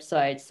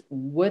websites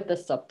with the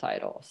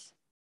subtitles.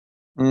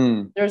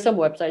 Mm, There are some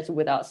websites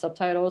without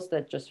subtitles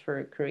that just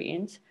for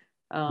Koreans,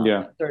 yeah.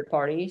 like third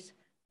parties.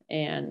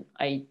 And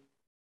I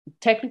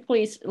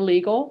technically it's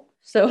illegal.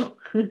 So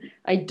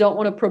I don't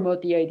want to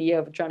promote the idea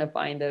of trying to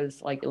find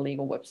those like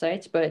illegal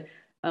websites. But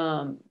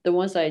the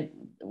ones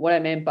what I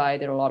meant by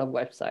there are a lot of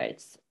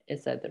websites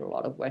is that there are a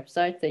lot of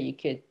websites that you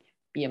could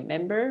be a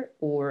member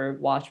or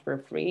watch for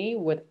free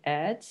with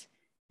ads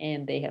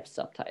and they have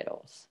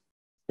subtitles.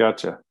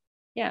 Gotcha.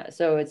 Yeah,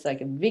 so it's like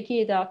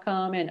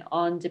Viki.com and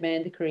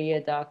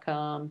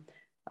OnDemandKorea.com.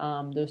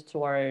 Those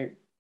two are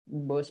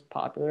most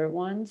popular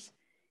ones.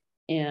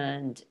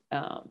 And,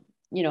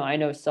 you know, I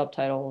know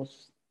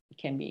subtitles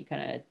can be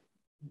kind of,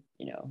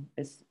 you know,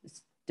 it's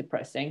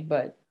depressing,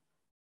 but,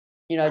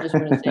 you know, I just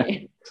want to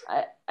say,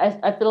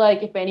 I feel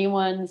like if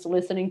anyone's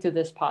listening to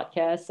this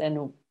podcast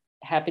and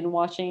have been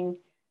watching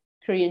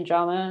Korean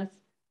dramas,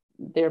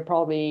 they're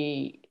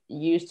probably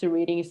used to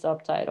reading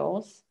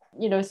subtitles.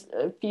 You know,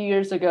 a few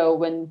years ago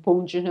when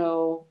Bong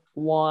Joon-ho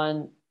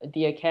won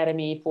the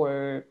Academy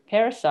for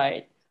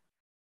Parasite,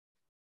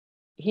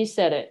 he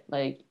said it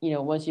like, you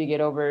know, once you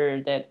get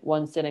over that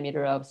 1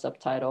 centimeter of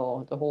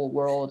subtitle, the whole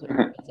world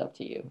opens up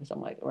to you. So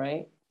I'm like,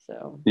 right?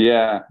 So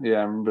Yeah, yeah,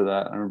 I remember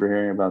that. I remember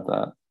hearing about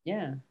that.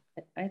 yeah,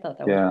 I thought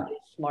that was a Yeah, really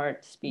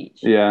smart speech.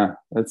 yeah,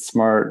 it's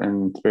smart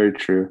and it's very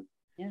true.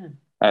 Yeah,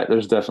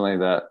 There's definitely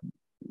that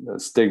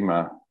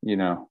stigma,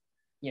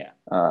 yeah,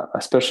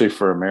 especially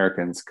for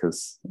Americans,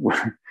 because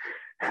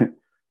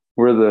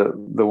we're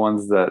the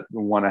ones that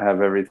want to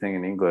have everything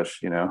in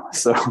English.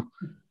 So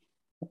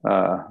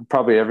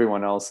probably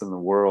everyone else in the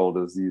world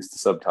is used to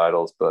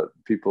subtitles, but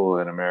people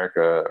in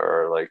America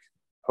are like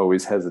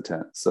always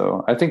hesitant.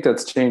 So I think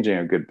that's changing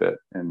a good bit,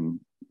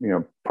 and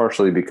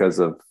partially because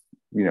of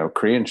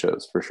Korean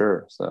shows for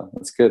sure. So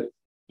that's good.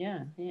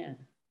 yeah, yeah.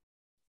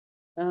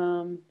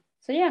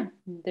 So yeah,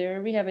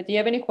 there we have it. Do you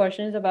have any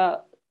questions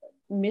about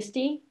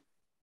Misty?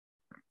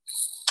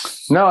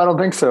 No, I don't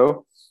think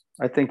so.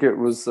 I think it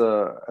was.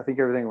 I think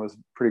everything was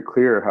pretty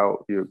clear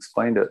how you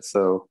explained it.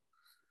 So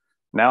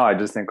now I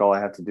just think all I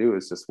have to do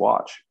is just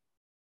watch.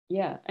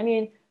 Yeah, I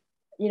mean,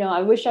 you know,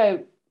 I wish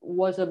I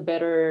was a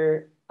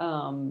better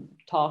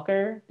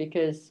talker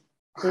because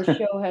this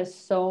show has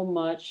so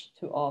much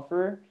to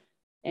offer,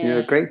 You're a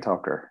and great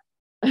talker.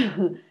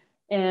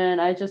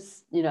 and I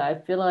just, you know, I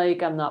feel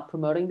like I'm not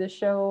promoting this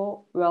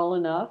show well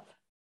enough.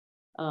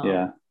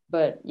 Yeah.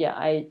 But yeah,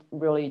 I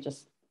really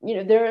just, you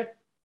know, there are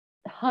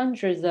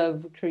hundreds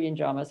of Korean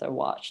dramas I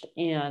watched,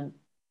 and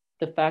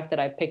the fact that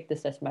I picked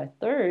this as my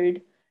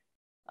third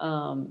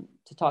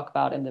to talk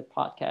about in the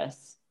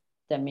podcast,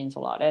 that means a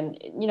lot. And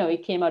you know,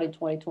 it came out in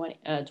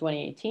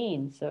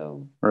 2018.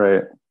 So,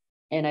 Right.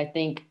 and I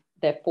think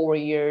that 4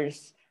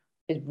 years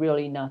is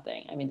really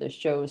nothing. I mean, the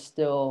show is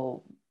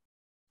still,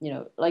 you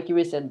know, like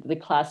you said, the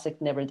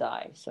classic never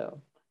dies.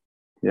 So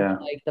I feel Yeah.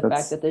 like the fact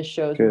That's that this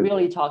show is good.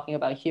 really talking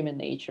about human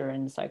nature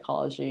and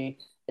psychology.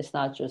 It's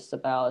not just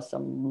about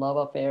some love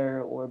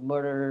affair or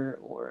murder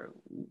or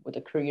with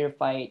a career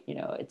fight. You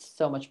know, it's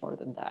so much more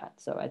than that.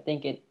 So I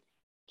think it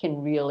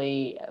can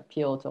really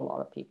appeal to a lot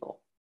of people.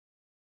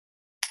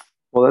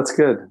 Well, that's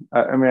good.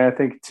 I mean, I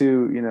think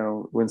too,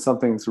 when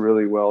something's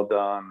really well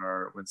done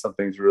or when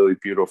something's really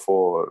beautiful,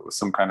 or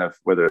some kind of,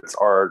 whether it's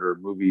art or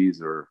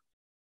movies or,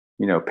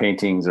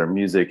 paintings or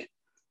music,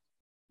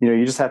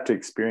 you just have to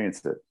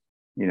experience it.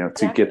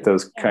 to get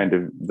those Yeah. kind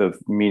of the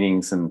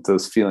meanings and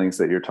those feelings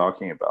that you're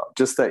talking about.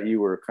 Just that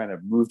you were kind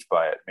of moved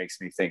by it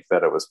makes me think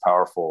that it was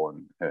powerful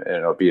and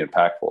it'll be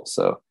impactful.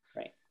 So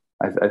Right.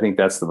 I think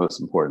that's the most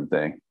important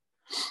thing.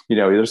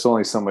 There's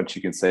only so much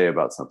you can say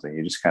about something.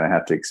 You just kind of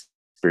have to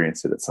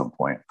experience it at some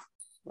point.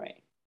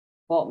 Right.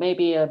 Well,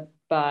 maybe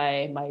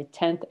by my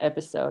 10th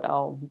episode,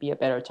 I'll be a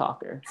better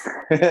talker.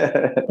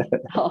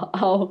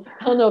 I'll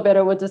know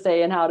better what to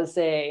say and how to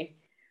say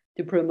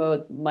to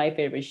promote my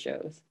favorite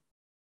shows.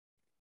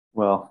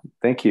 Well,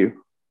 thank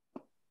you.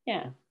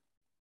 Yeah.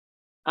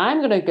 I'm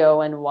going to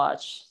go and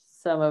watch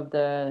some of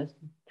the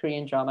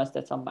Korean dramas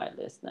that's on my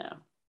list now.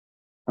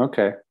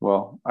 Okay.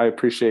 Well, I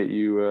appreciate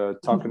you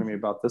talking to me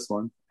about this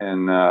one,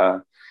 and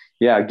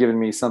giving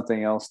me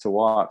something else to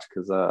watch,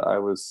 because I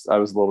was a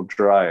little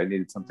dry. I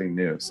needed something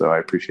new, so I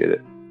appreciate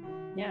it.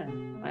 Yeah.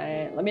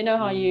 Let me know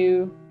how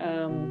you.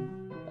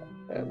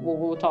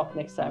 We'll talk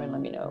next time and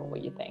let me know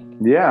what you think.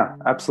 Yeah,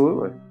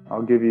 absolutely.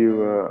 I'll give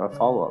you a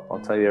follow up. I'll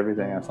tell you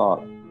everything I thought.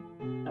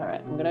 All right.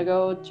 I'm gonna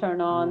go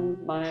turn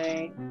on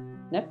my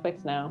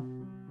Netflix now.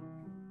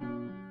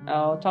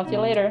 I'll talk to you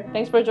later.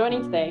 Thanks for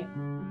joining today.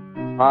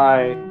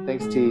 Bye.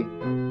 Thanks, T.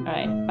 All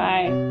right.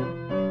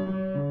 Bye.